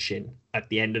punching at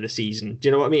the end of the season. Do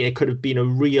you know what I mean? It could have been a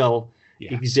real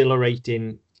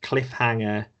exhilarating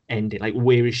cliffhanger ending. Like,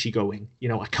 where is she going? You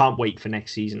know, I can't wait for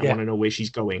next season. I want to know where she's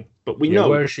going. But we know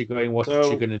where is she going? What's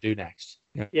she going to do next?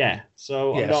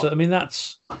 So I mean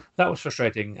that was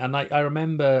frustrating, and I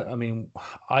remember. I mean,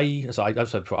 as I've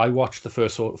said before, I watched the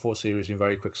first 4 series in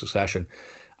very quick succession,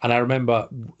 and I remember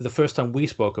the first time we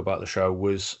spoke about the show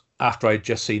was after I'd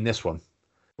just seen this one.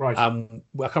 Right. I can't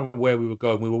remember where we were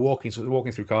going. We were walking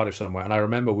through Cardiff somewhere, and I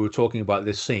remember we were talking about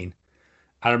this scene.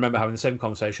 I remember having the same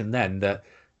conversation then that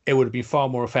it would have been far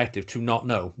more effective to not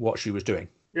know what she was doing.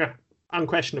 Yeah,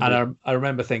 unquestionably. And I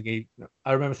remember thinking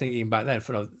back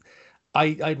then,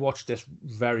 I'd watched this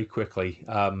very quickly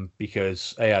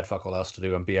because A, I had fuck all else to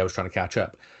do, and B, I was trying to catch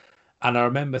up. And I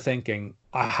remember thinking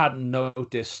I hadn't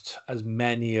noticed as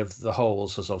many of the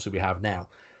holes as obviously we have now.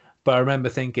 But I remember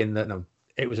thinking that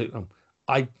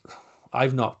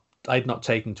I'd not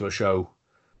taken to a show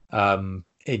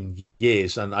in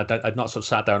years, and I'd not sort of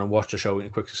sat down and watched a show in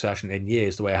quick succession in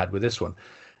years the way I had with this one.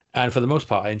 And for the most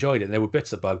part, I enjoyed it. And there were bits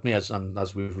that bugged me as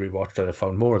we've rewatched it. I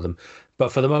found more of them.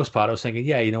 But for the most part, I was thinking,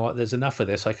 you know what? There's enough of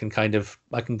this I can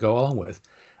go along with.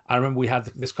 I remember we had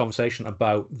this conversation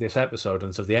about this episode,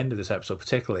 and so the end of this episode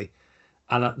particularly.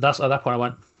 And that's at that point I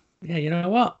went, you know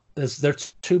what?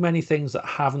 There's too many things that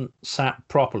haven't sat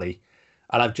properly,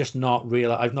 and I've just not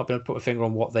realized. I've not been able to put a finger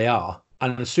on what they are.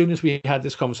 And as soon as we had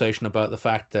this conversation about the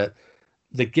fact that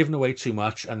they'd given away too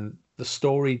much and the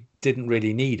story didn't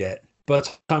really need it. But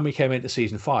by the time we came into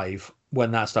season 5,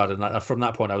 when that started, and from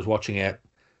that point I was watching it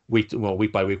week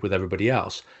by week with everybody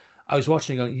else. I was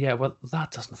watching it going, well,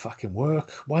 that doesn't fucking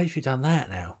work. Why have you done that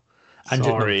now? And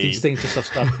these things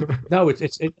just stuff. No,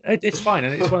 it's fine,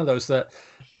 and it's one of those that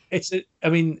it's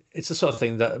the sort of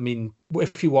thing that, I mean,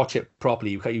 if you watch it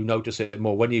properly, you notice it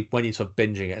more when you're sort of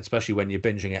binging it, especially when you're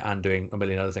binging it and doing a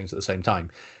million other things at the same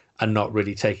time, and not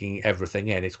really taking everything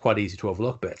in. It's quite easy to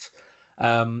overlook bits.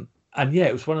 And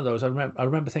it was one of those. I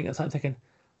remember thinking at the time, thinking,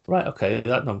 right, okay,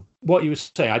 what you were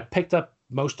saying, I picked up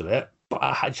most of it, but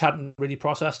I just hadn't really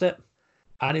processed it.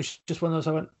 And it's just one of those.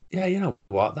 I went, you know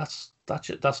what? That's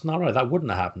not right. That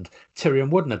wouldn't have happened. Tyrion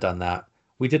wouldn't have done that.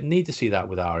 We didn't need to see that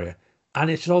with Arya. And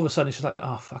it's just all of a sudden, it's just like,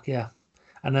 oh fuck yeah.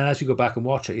 And then as you go back and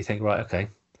watch it, you think, right, okay.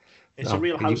 It's a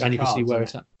real house and of you can see cards, where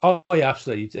isn't it's at. Oh, yeah,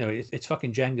 absolutely. You know, it's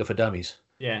fucking Jenga for dummies.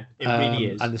 Yeah, it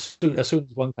really is. And as soon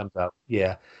as one comes out,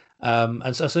 yeah.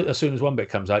 And so, as soon as one bit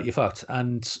comes out, you're fucked.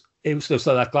 And it was like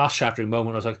that glass shattering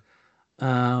moment. I was like,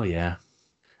 oh, yeah.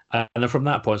 And then from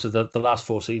that point, so the last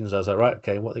 4 seasons, I was like, right,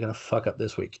 okay, what are they going to fuck up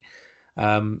this week?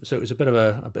 So it was a bit of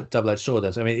a bit double-edged sword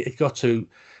then. So, I mean, it got to,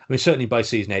 I mean, certainly by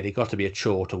season 8, it got to be a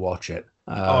chore to watch it.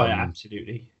 Oh, yeah,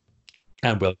 absolutely.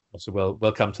 And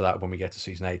we'll come to that when we get to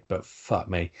season 8. But fuck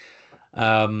me,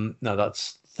 no,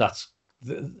 that's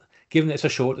given it's a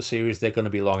shorter series, they're going to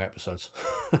be long episodes.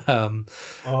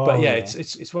 But yeah,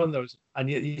 it's one of those, and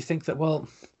you think that, well,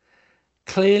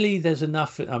 clearly there's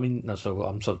enough. I mean, no, so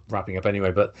I'm sort of wrapping up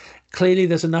anyway, but clearly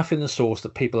there's enough in the source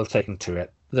that people have taken to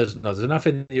it. There's enough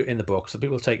in the books that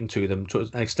people have taken to them to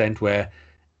an extent where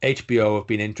HBO have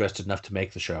been interested enough to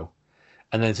make the show,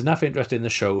 and there's enough interest in the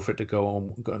show for it to go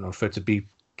on, for it to be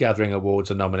gathering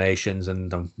awards and nominations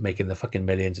and making the fucking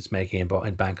millions it's making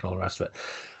in bank and all the rest of it.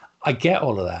 I get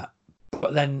all of that,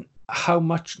 but then how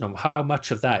much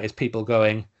of that is people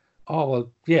going, oh,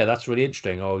 well, yeah, that's really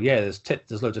interesting. Oh, yeah,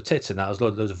 there's loads of tits in that. There's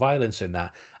loads of violence in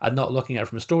that, and not looking at it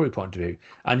from a story point of view,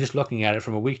 and just looking at it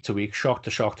from a week to week, shock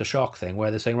to shock to shock thing,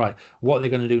 where they're saying, right, what are they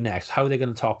going to do next? How are they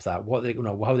going to top that? How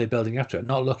are they building up to it?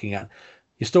 Not looking at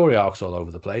your story arcs all over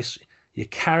the place. Your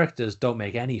characters don't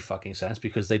make any fucking sense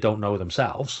because they don't know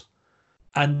themselves,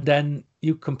 and then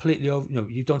you completely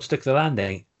you don't stick the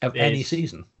landing of any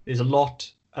season. There's a lot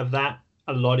of that.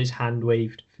 A lot is hand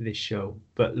waved for this show,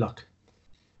 but look,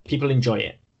 people enjoy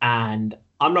it, and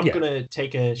I'm not going to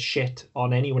take a shit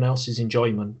on anyone else's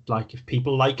enjoyment. Like, if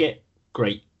people like it,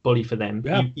 great, bully for them.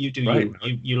 Yeah, you do right.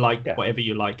 you like whatever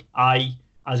you like. I,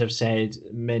 as I've said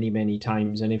many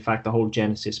times, and in fact the whole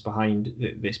genesis behind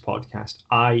this podcast,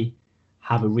 I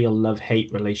have a real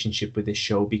love-hate relationship with this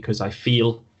show, because I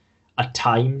feel at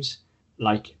times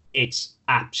like it's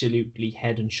absolutely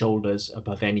head and shoulders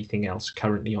above anything else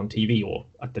currently on TV, or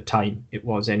at the time it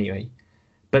was anyway.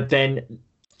 But then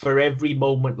for every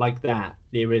moment like that,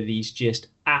 there are these just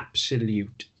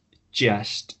absolute,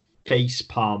 just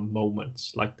facepalm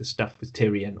moments, like the stuff with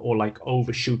Tyrion, or like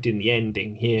overshooting the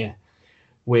ending here,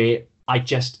 where I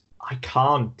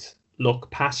can't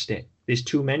look past it. There's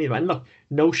too many of them. And look,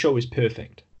 no show is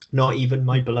perfect. Not even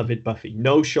my beloved Buffy.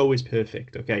 No show is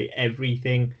perfect, okay?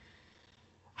 Everything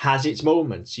has its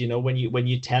moments. You know, when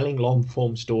you're telling long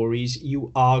form stories,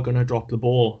 you are going to drop the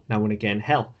ball now and again.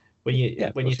 Hell, when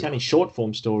you're telling short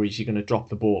form stories, you're going to drop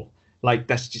the ball. Like,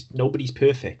 that's just, nobody's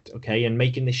perfect, okay? And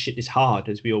making this shit is hard,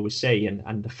 as we always say,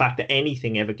 and the fact that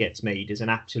anything ever gets made is an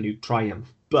absolute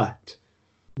triumph. But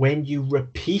when you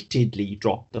repeatedly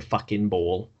drop the fucking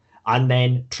ball and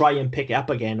then try and pick it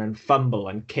up again and fumble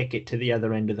and kick it to the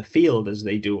other end of the field, as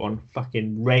they do on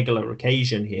fucking regular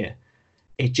occasion here,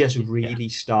 it just really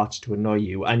starts to annoy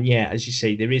you. And yeah, as you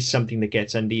say, there is something that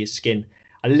gets under your skin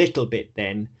a little bit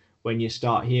then when you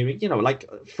start hearing, like,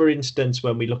 for instance,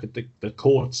 when we look at the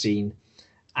court scene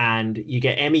and you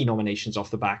get Emmy nominations off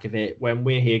the back of it, when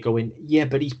we're here going, yeah,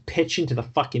 but he's pitching to the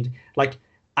fucking, like,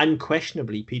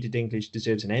 unquestionably Peter Dinklage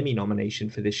deserves an Emmy nomination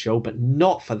for this show, but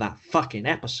not for that fucking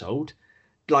episode.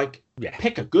 Like,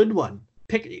 pick a good one.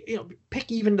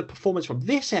 Pick even the performance from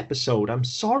this episode. I'm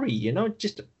sorry,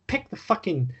 just pick the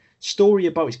fucking story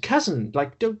about his cousin.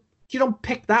 Like, you don't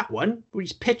pick that one where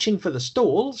he's pitching for the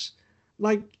stalls.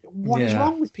 Like, what is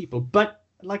wrong with people? But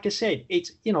like I said,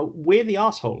 it's, we're the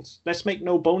assholes. Let's make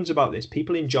no bones about this.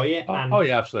 People enjoy it, and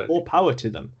absolutely, more power to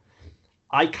them.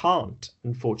 I can't,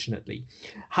 unfortunately.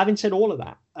 Having said all of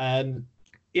that,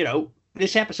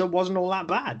 this episode wasn't all that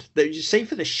bad. Save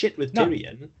for the shit with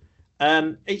Tyrion.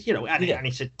 And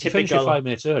it's a typical. Finish it 5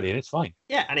 minutes early, and it's fine.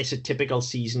 Yeah, and it's a typical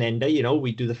season ender.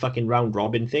 We do the fucking round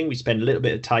robin thing. We spend a little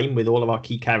bit of time with all of our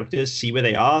key characters, see where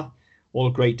they are. All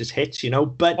great as hits,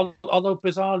 But although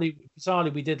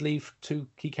bizarrely, we did leave 2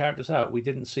 key characters out. We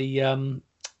didn't see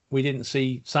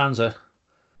Sansa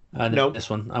in this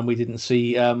one, and we didn't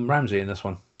see Ramsay in this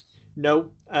one. No,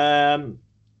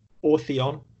 or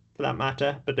Theon for that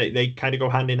matter, but they kind of go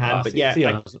hand in hand. But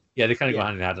they kind of go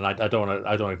hand in hand, and I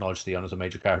don't acknowledge Theon as a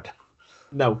major character.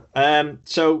 No,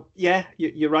 so yeah,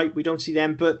 you're right. We don't see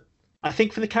them, but I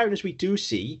think for the characters we do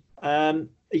see,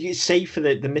 save for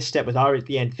the misstep with Arya at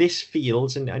the end, this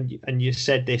feels, and you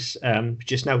said this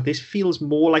just now, this feels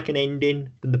more like an ending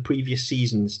than the previous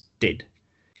seasons did.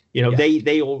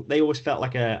 They always felt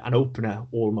like an opener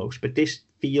almost, but this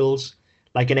feels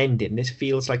like an ending. This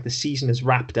feels like the season is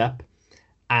wrapped up,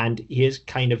 and here's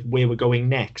kind of where we're going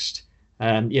next.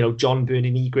 Jon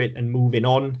burning Ygritte and moving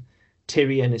on,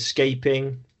 Tyrion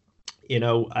escaping,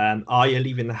 Arya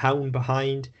leaving the Hound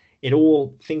behind.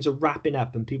 things are wrapping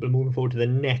up and people are moving forward to the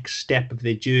next step of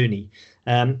their journey.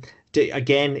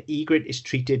 Again, Ygritte is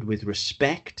treated with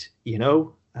respect, and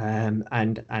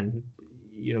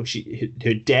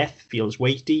her death feels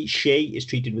weighty. Shay is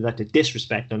treated with utter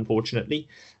disrespect, unfortunately.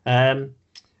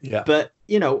 Yeah. But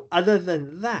other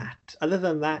than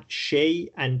that, Shay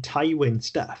and Tywin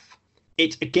stuff,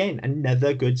 it's again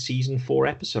another good season 4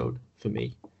 episode for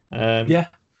me. Yeah.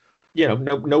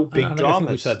 No big dramas. I think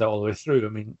we've said that all the way through. I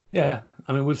mean,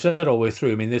 we've said it all the way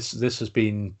through. I mean, this has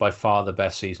been by far the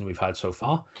best season we've had so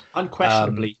far.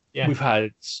 Unquestionably, yeah. We've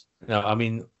had,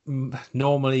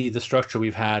 normally the structure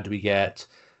we've had, we get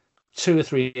 2 or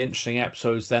 3 interesting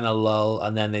episodes, then a lull,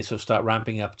 and then they sort of start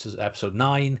ramping up to episode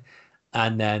 9,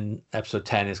 and then episode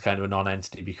 10 is kind of a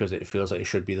non-entity because it feels like it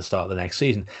should be the start of the next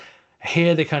season.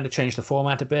 Here they kind of changed the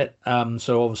format a bit.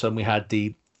 So all of a sudden we had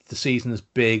the season's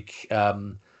big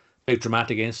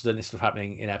dramatic incident instead of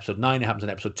happening in episode 9, it happens in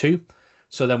episode 2.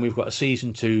 So then we've got a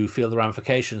season to feel the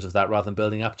ramifications of that rather than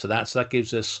building up to that. So that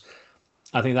gives us,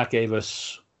 I think that gave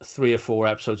us 3 or 4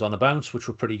 episodes on the bounce, which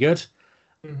were pretty good.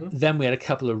 Mm-hmm. Then we had a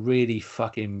couple of really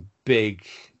fucking big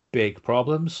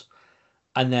problems.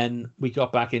 And then we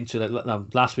got back into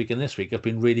last week and this week have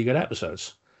been really good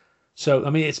episodes. So, I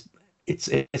mean,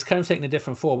 it's kind of taking a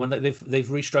different form, and they've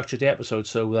restructured the episodes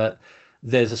so that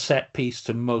there's a set piece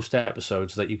to most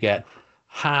episodes that you get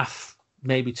half,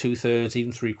 maybe 2/3,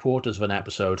 even 3/4 of an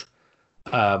episode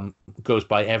goes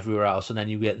by everywhere else, and then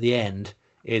you get the end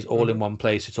is all in one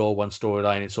place. It's all one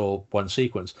storyline. It's all one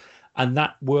sequence, and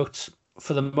that worked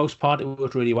for the most part. It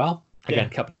worked really well. Again, a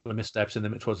couple of missteps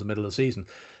towards the middle of the season,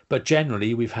 but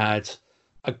generally we've had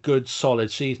a good,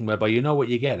 solid season whereby you know what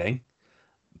you're getting,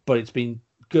 but it's been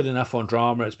good enough on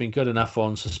drama. It's been good enough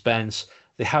on suspense.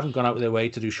 They haven't gone out of their way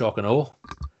to do shock and awe,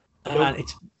 and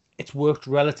it's worked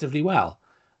relatively well.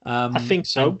 I think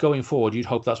so. And going forward, you'd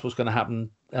hope that's what's going to happen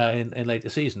in later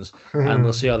seasons, and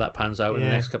we'll see how that pans out in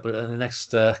the next couple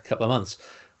of months.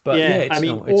 But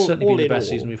it's certainly been the best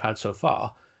season we've had so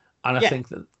far, and I think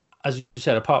that, as you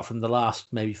said, apart from the last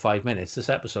maybe 5 minutes, this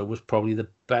episode was probably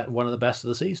one of the best of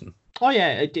the season. Oh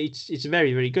yeah, it's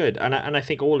very, very good, and I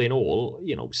think all in all,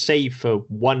 save for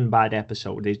one bad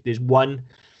episode, there's one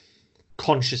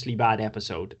consciously bad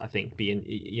episode, I think, being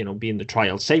the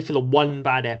trial. Save for the one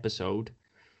bad episode,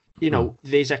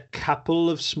 there's a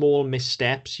couple of small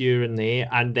missteps here and there,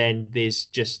 and then there's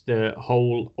just the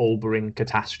whole Oberyn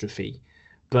catastrophe.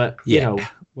 But that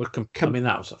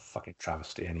was a fucking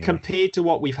travesty anyway. Compared to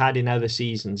what we've had in other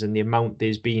seasons and the amount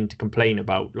there's been to complain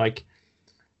about, like,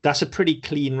 that's a pretty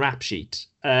clean rap sheet.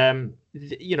 And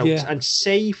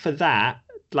save for that,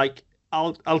 like,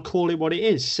 I'll call it what it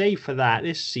is. Save for that,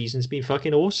 this season's been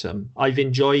fucking awesome. I've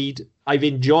enjoyed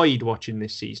watching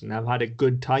this season. I've had a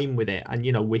good time with it, and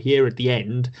we're here at the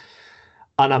end,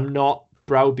 and I'm not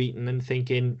browbeaten and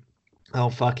thinking, oh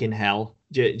fucking hell.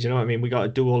 Do you know what I mean? We got to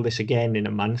do all this again in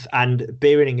a month. And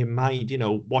bearing in mind,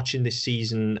 watching this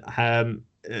season,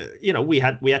 we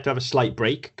had to have a slight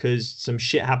break because some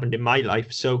shit happened in my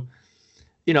life. So,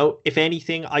 if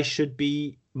anything, I should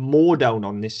be more down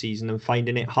on this season and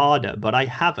finding it harder, but I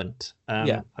haven't.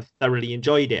 I've thoroughly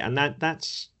enjoyed it, and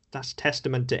that's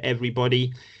testament to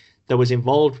everybody that was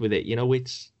involved with it.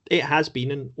 It has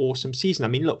been an awesome season. I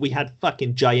mean, look, we had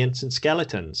fucking giants and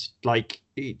skeletons. Like,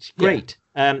 it's great.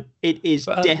 It is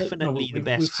definitely the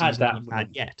best season we've had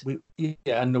yet. We've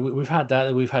had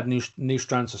that. We've had new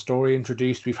strands of story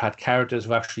introduced. We've had characters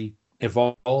who've actually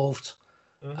evolved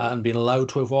and been allowed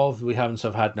to evolve. We haven't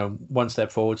sort of had one step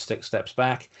forward, 6 steps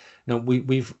back.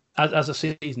 We've as a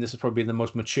season, this has probably been the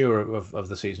most mature of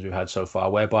the seasons we've had so far,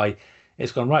 whereby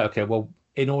it's gone, right, okay, well,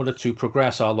 in order to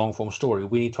progress our long form story,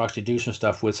 we need to actually do some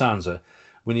stuff with Sansa.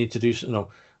 We need to do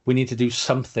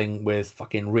something with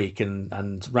fucking Reek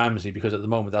and Ramsay, because at the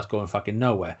moment that's going fucking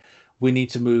nowhere. We need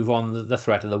to move on the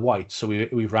threat of the Whites, so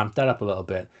we've ramped that up a little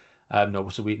bit. We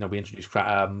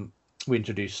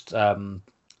introduced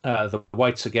the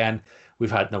Whites again.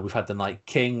 We've had the Night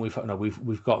King. We've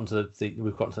gotten to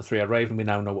the Three-Eyed Raven. We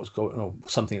now know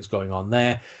something that's going on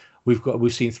there.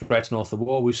 We've seen threats north of the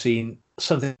wall. We've seen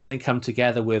something come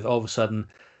together with all of a sudden,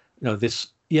 this.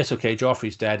 Yes, okay,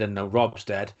 Joffrey's dead and Rob's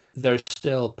dead. There's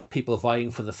still people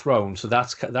vying for the throne, so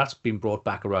that's been brought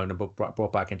back around and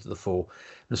brought back into the fore.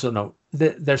 And so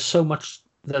there's so much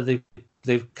that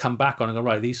they've come back on and go,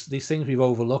 right, these things we've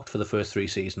overlooked for the first 3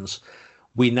 seasons,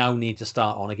 we now need to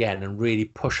start on again and really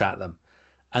push at them.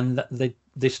 And they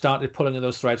started pulling at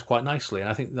those threads quite nicely. And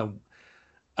I think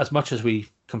as much as we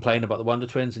complain about the Wonder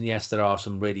Twins, and yes, there are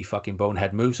some really fucking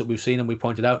bonehead moves that we've seen and we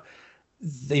pointed out,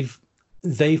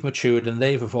 they've matured and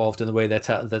they've evolved in the way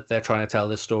that they're trying to tell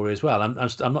this story as well.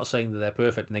 I'm not saying that they're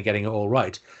perfect and they're getting it all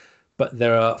right, but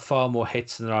there are far more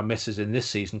hits than there are misses in this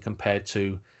season compared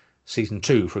to season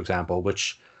 2, for example,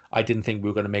 which I didn't think we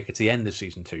were going to make it to the end of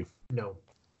season 2.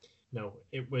 No,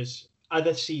 it was.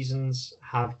 Other seasons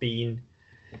have been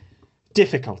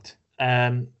difficult,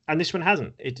 and this one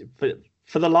hasn't. It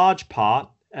for the large part,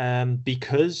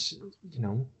 because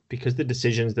the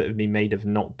decisions that have been made have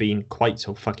not been quite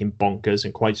so fucking bonkers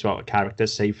and quite so out of character,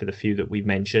 save for the few that we've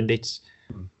mentioned. It's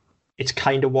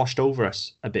kind of washed over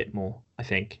us a bit more, I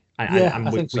think. And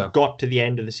I think so. We got to the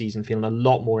end of the season feeling a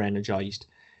lot more energized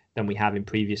than we have in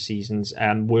previous seasons.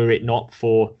 Were it not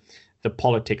for the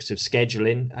politics of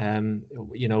scheduling,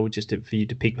 for you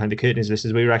to peek behind the curtains,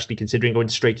 listeners, we were actually considering going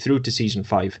straight through to season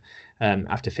 5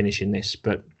 after finishing this,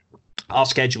 but our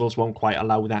schedules won't quite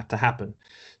allow that to happen.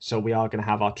 So we are going to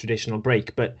have our traditional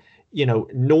break. But,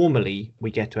 normally we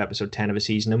get to episode 10 of a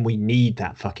season and we need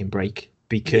that fucking break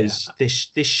because this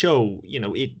show,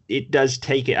 it does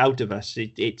take it out of us.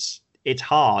 It's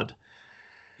hard.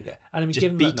 Yeah, and I mean,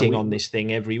 just beating on this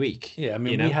thing every week. Yeah, I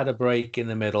mean, we had a break in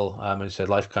the middle. As I said,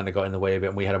 life kind of got in the way of it,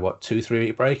 and we had a 2-3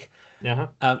 week break.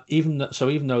 Uh-huh. Even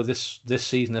though this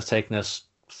season has taken us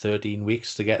 13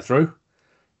 weeks to get through,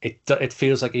 it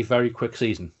feels like a very quick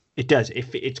season. It does.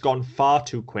 It's gone far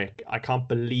too quick. I can't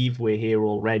believe we're here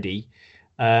already.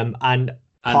 And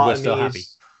we're still happy.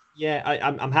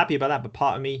 I'm happy about that, but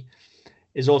part of me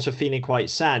is also feeling quite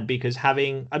sad because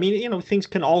things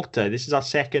can alter. This is our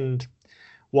second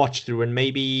watch through, and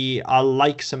maybe I'll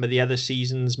like some of the other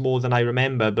seasons more than I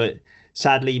remember, but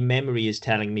sadly memory is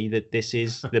telling me that this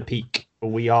is the peak.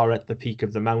 We are at the peak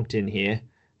of the mountain here.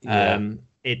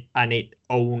 It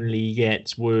only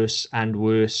gets worse and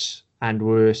worse and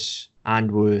worse and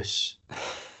worse.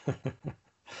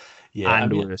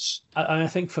 Worse. I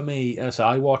think for me, so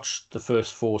I watched the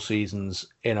first 4 seasons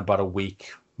in about a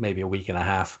week, maybe a week and a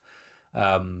half,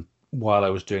 while I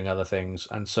was doing other things,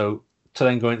 and so to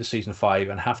then go into season 5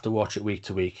 and have to watch it week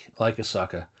to week like a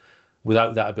sucker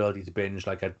without that ability to binge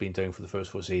like I'd been doing for the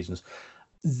first 4 seasons.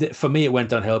 For me, it went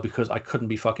downhill because I couldn't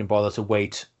be fucking bothered to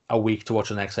wait a week to watch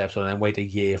the next episode and then wait a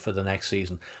year for the next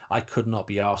season. I could not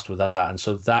be arsed with that. And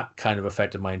so that kind of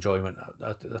affected my enjoyment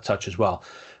a touch as well.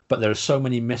 But there are so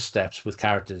many missteps with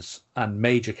characters and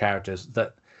major characters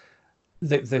that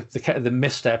the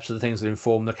missteps are the things that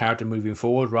inform the character moving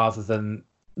forward rather than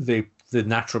the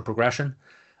natural progression.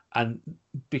 And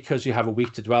because you have a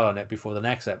week to dwell on it before the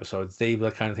next episode, they were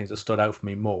the kind of things that stood out for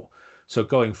me more. So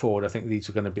going forward, I think these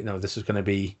are going to be. This is going to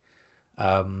be.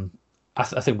 I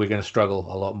think we're going to struggle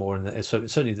a lot more, and so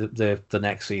certainly the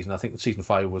next season. I think season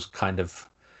 5 was kind of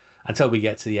until we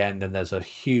get to the end, and there's a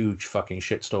huge fucking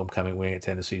shitstorm coming when we get to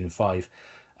the end of season 5.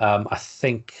 I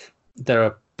think there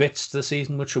are bits to the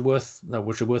season which are worth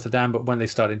a damn, but when they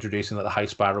start introducing like the High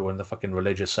Sparrow and the fucking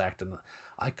religious sect, and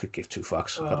I could give 2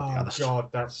 fucks. I've got to be honest.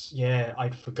 God, I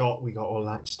forgot we got all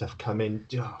that stuff coming.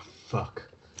 Oh fuck.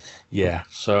 Yeah,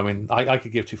 so I mean, I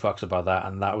could give 2 fucks about that,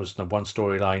 and that was the one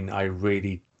storyline I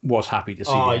really was happy to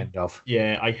see the end of.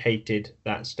 Yeah, I hated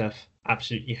that stuff.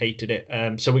 Absolutely hated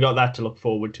it. So we got that to look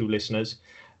forward to, listeners.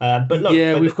 But look,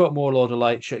 we've got more Lord of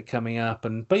Light shit coming up,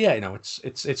 but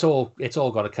it's all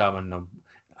got to come, and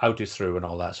out is through and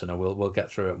all that. So we'll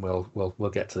get through it, and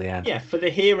we'll get to the end. Yeah, for the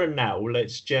here and now,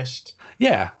 let's just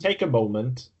take a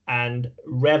moment and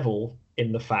revel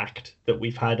in the fact that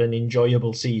we've had an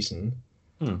enjoyable season.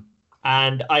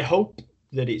 And I hope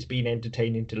that it's been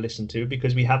entertaining to listen to,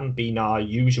 because we haven't been our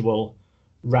usual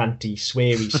ranty,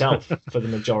 sweary self for the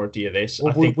majority of this.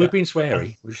 Well, we've been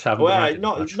sweary. We just haven't. Well,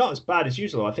 not as bad as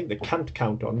usual. I think the cunt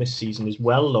count on this season is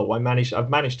well low. I've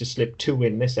managed to slip 2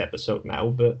 in this episode now,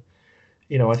 but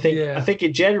I think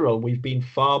in general we've been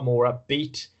far more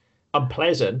upbeat,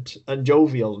 unpleasant, and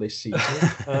jovial this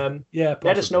season.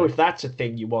 Let us know if that's a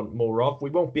thing you want more of. We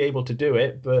won't be able to do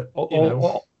it, but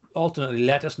alternately,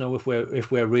 let us know if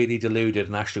we're really deluded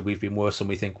and actually we've been worse than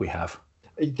we think we have.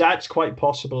 That's quite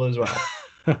possible as well.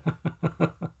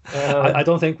 I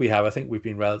don't think we have. I think we've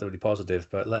been relatively positive,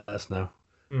 but let us know.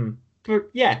 But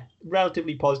yeah,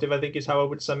 relatively positive, I think, is how I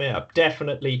would sum it up.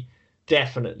 Definitely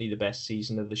the best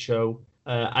season of the show.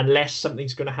 Unless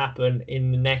something's going to happen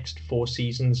in the next 4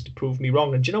 seasons to prove me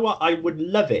wrong. And do you know what? I would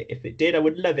love it if it did. I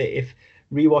would love it if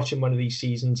rewatching one of these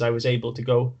seasons I was able to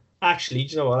go, actually,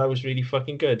 do you know what? That was really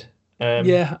fucking good.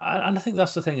 And I think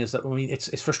that's the thing, is that, I mean,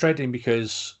 it's frustrating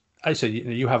because, I said,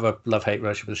 you have a love-hate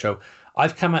relationship with the show.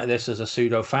 I've come at this as a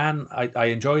pseudo fan. I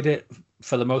enjoyed it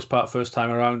for the most part first time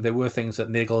around. There were things that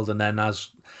niggled, and then as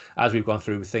we've gone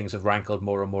through, things have rankled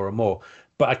more and more and more.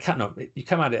 but I can't. No, you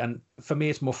come at it, and for me,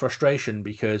 it's more frustration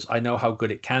because I know how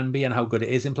good it can be and how good it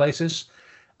is in places.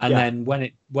 And then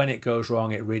when it goes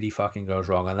wrong, it really fucking goes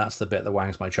wrong, and that's the bit that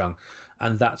wangs my chung.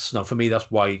 And that's for me.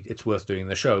 That's why it's worth doing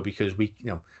the show, because we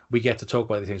get to talk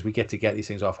about these things, we get to get these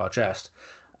things off our chest.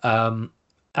 And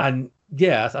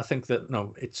yeah, I think that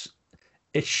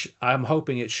I'm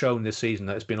hoping it's shown this season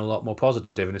that it's been a lot more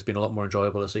positive and it's been a lot more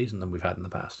enjoyable a season than we've had in the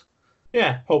past.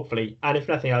 Yeah, hopefully, and if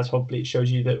nothing else, hopefully it shows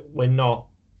you that we're not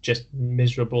just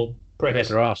miserable pricks.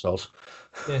 They're arseholes.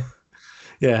 Yeah.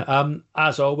 Yeah.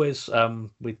 As always,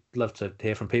 we'd love to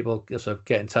hear from people. So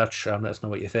get in touch. Let us know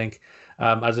what you think.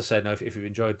 As I said, if you've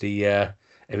enjoyed the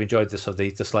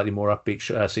slightly more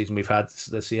upbeat season we've had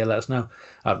this year, let us know.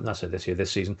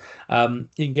 This season.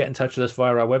 You can get in touch with us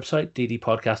via our website,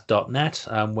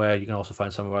 ddpodcast.net, where you can also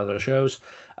find some of our other shows.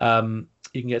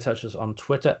 You can get in touch with us on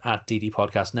Twitter at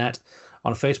ddpodcastnet.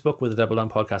 On Facebook with the Double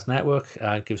Down Podcast Network.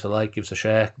 Give us a like, give us a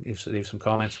share, leave some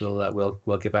comments.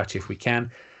 We'll get back to you if we can.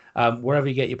 Wherever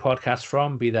you get your podcasts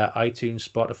from, be that iTunes,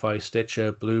 Spotify,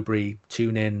 Stitcher, Blueberry,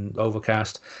 TuneIn,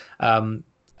 Overcast.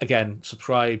 Again,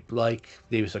 subscribe, like,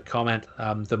 leave us a comment.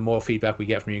 The more feedback we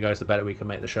get from you guys, the better we can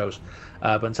make the shows.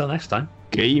 But until next time,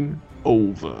 game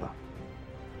over.